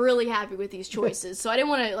 I was really happy with these choices, so I didn't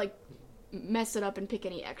want to mess it up and pick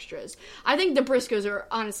any extras. I think the Briscoes are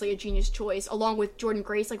honestly a genius choice, along with Jordan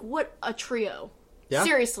Grace. Like, what a trio! Yeah.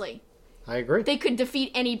 Seriously. I agree. They could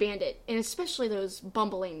defeat any bandit, and especially those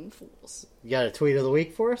bumbling fools. You got a tweet of the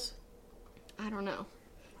week for us? I don't know.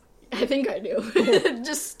 I think I do.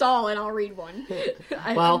 Just stall and I'll read one.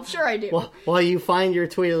 I'm sure I do. Well, while you find your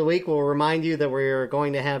tweet of the week, we'll remind you that we're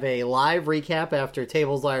going to have a live recap after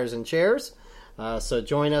Tables, Liars, and Chairs. So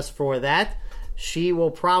join us for that. She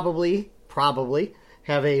will probably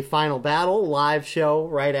have a Final Battle live show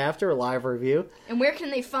right after, a live review. And where can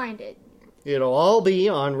they find it? It'll all be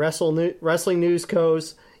on Wrestling News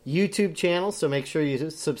Co.'s YouTube channel, so make sure you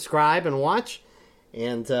subscribe and watch.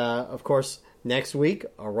 And, of course, next week,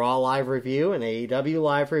 a Raw live review, an AEW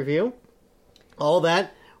live review. All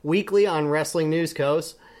that weekly on Wrestling News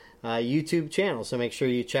Co.'s YouTube channel, so make sure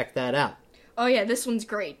you check that out. Oh yeah, this one's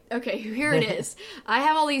great. Okay, here it is. I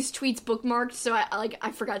have all these tweets bookmarked, so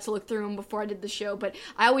I forgot to look through them before I did the show, but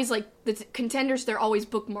I always the contenders, they're always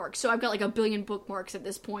bookmarked, so I've got a billion bookmarks at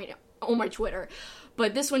this point on my Twitter.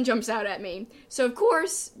 But this one jumps out at me. So of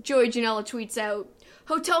course, Joey Janela tweets out,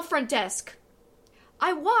 Hotel Front Desk.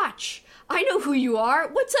 I watch. I know who you are.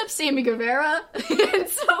 What's up, Sammy Guevara? And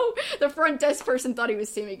so the front desk person thought he was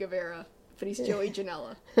Sammy Guevara, but he's Joey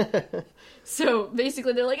Janela. So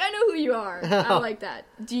basically, they're like, I know who you are. I like that.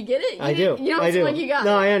 Do you get it? I do. You don't seem like you got it.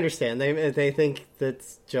 No, I understand. They think that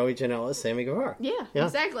Joey Janela is Sammy Guevara. Yeah,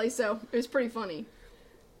 exactly. So it was pretty funny.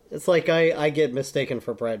 It's like I get mistaken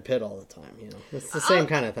for Brad Pitt all the time. It's the same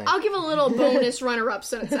kind of thing. I'll give a little bonus runner-up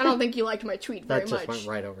since I don't think you liked my tweet very much. That just went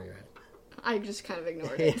right over your head. I just kind of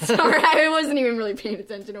ignored it. Sorry, I wasn't even really paying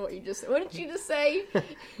attention to what you just said. What did you just say?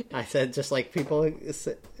 I said just like people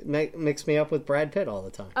mix me up with Brad Pitt all the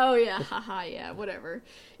time. Oh, yeah. Haha, yeah, whatever.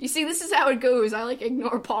 You see, this is how it goes. I,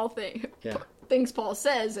 ignore Paul things Paul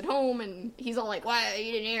says at home, and he's all like, why,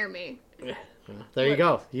 you didn't hear me. There you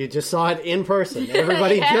go. You just saw it in person.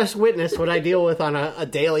 Everybody just witnessed what I deal with on a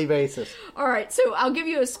daily basis. All right, so I'll give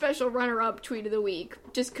you a special runner-up tweet of the week,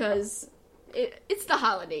 just because... It's the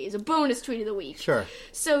holidays, a bonus tweet of the week. Sure.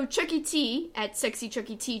 So Chucky T at Sexy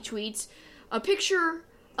Chucky T tweets a picture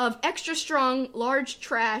of extra strong, large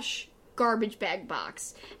trash garbage bag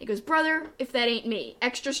box. He goes, brother, if that ain't me,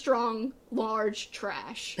 extra strong, large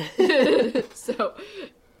trash. So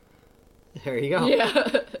there you go.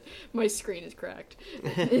 Yeah, my screen is cracked.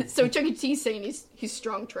 So Chucky T's saying he's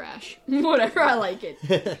strong trash. Whatever, I like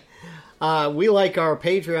it. We like our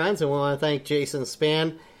Patreons, and we want to thank Jason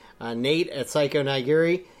Spann. Nate at Psycho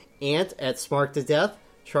Nigiri, Ant at Smart to Death,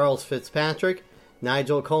 Charles Fitzpatrick,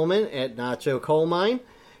 Nigel Coleman at Nacho Coalmine,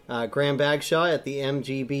 Graham Bagshaw at the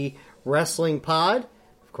MGB Wrestling Pod,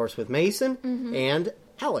 of course with Mason, and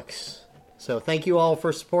Alex. So thank you all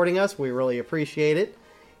for supporting us. We really appreciate it.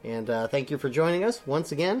 And thank you for joining us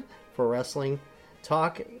once again for Wrestling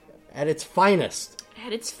Talk at its finest.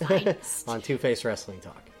 At its finest. On Two-Face Wrestling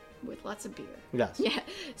Talk. With lots of beer. Yes. Yeah.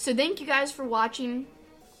 So thank you guys for watching.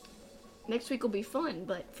 Next week will be fun,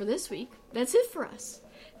 but for this week, that's it for us.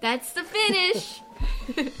 That's the finish.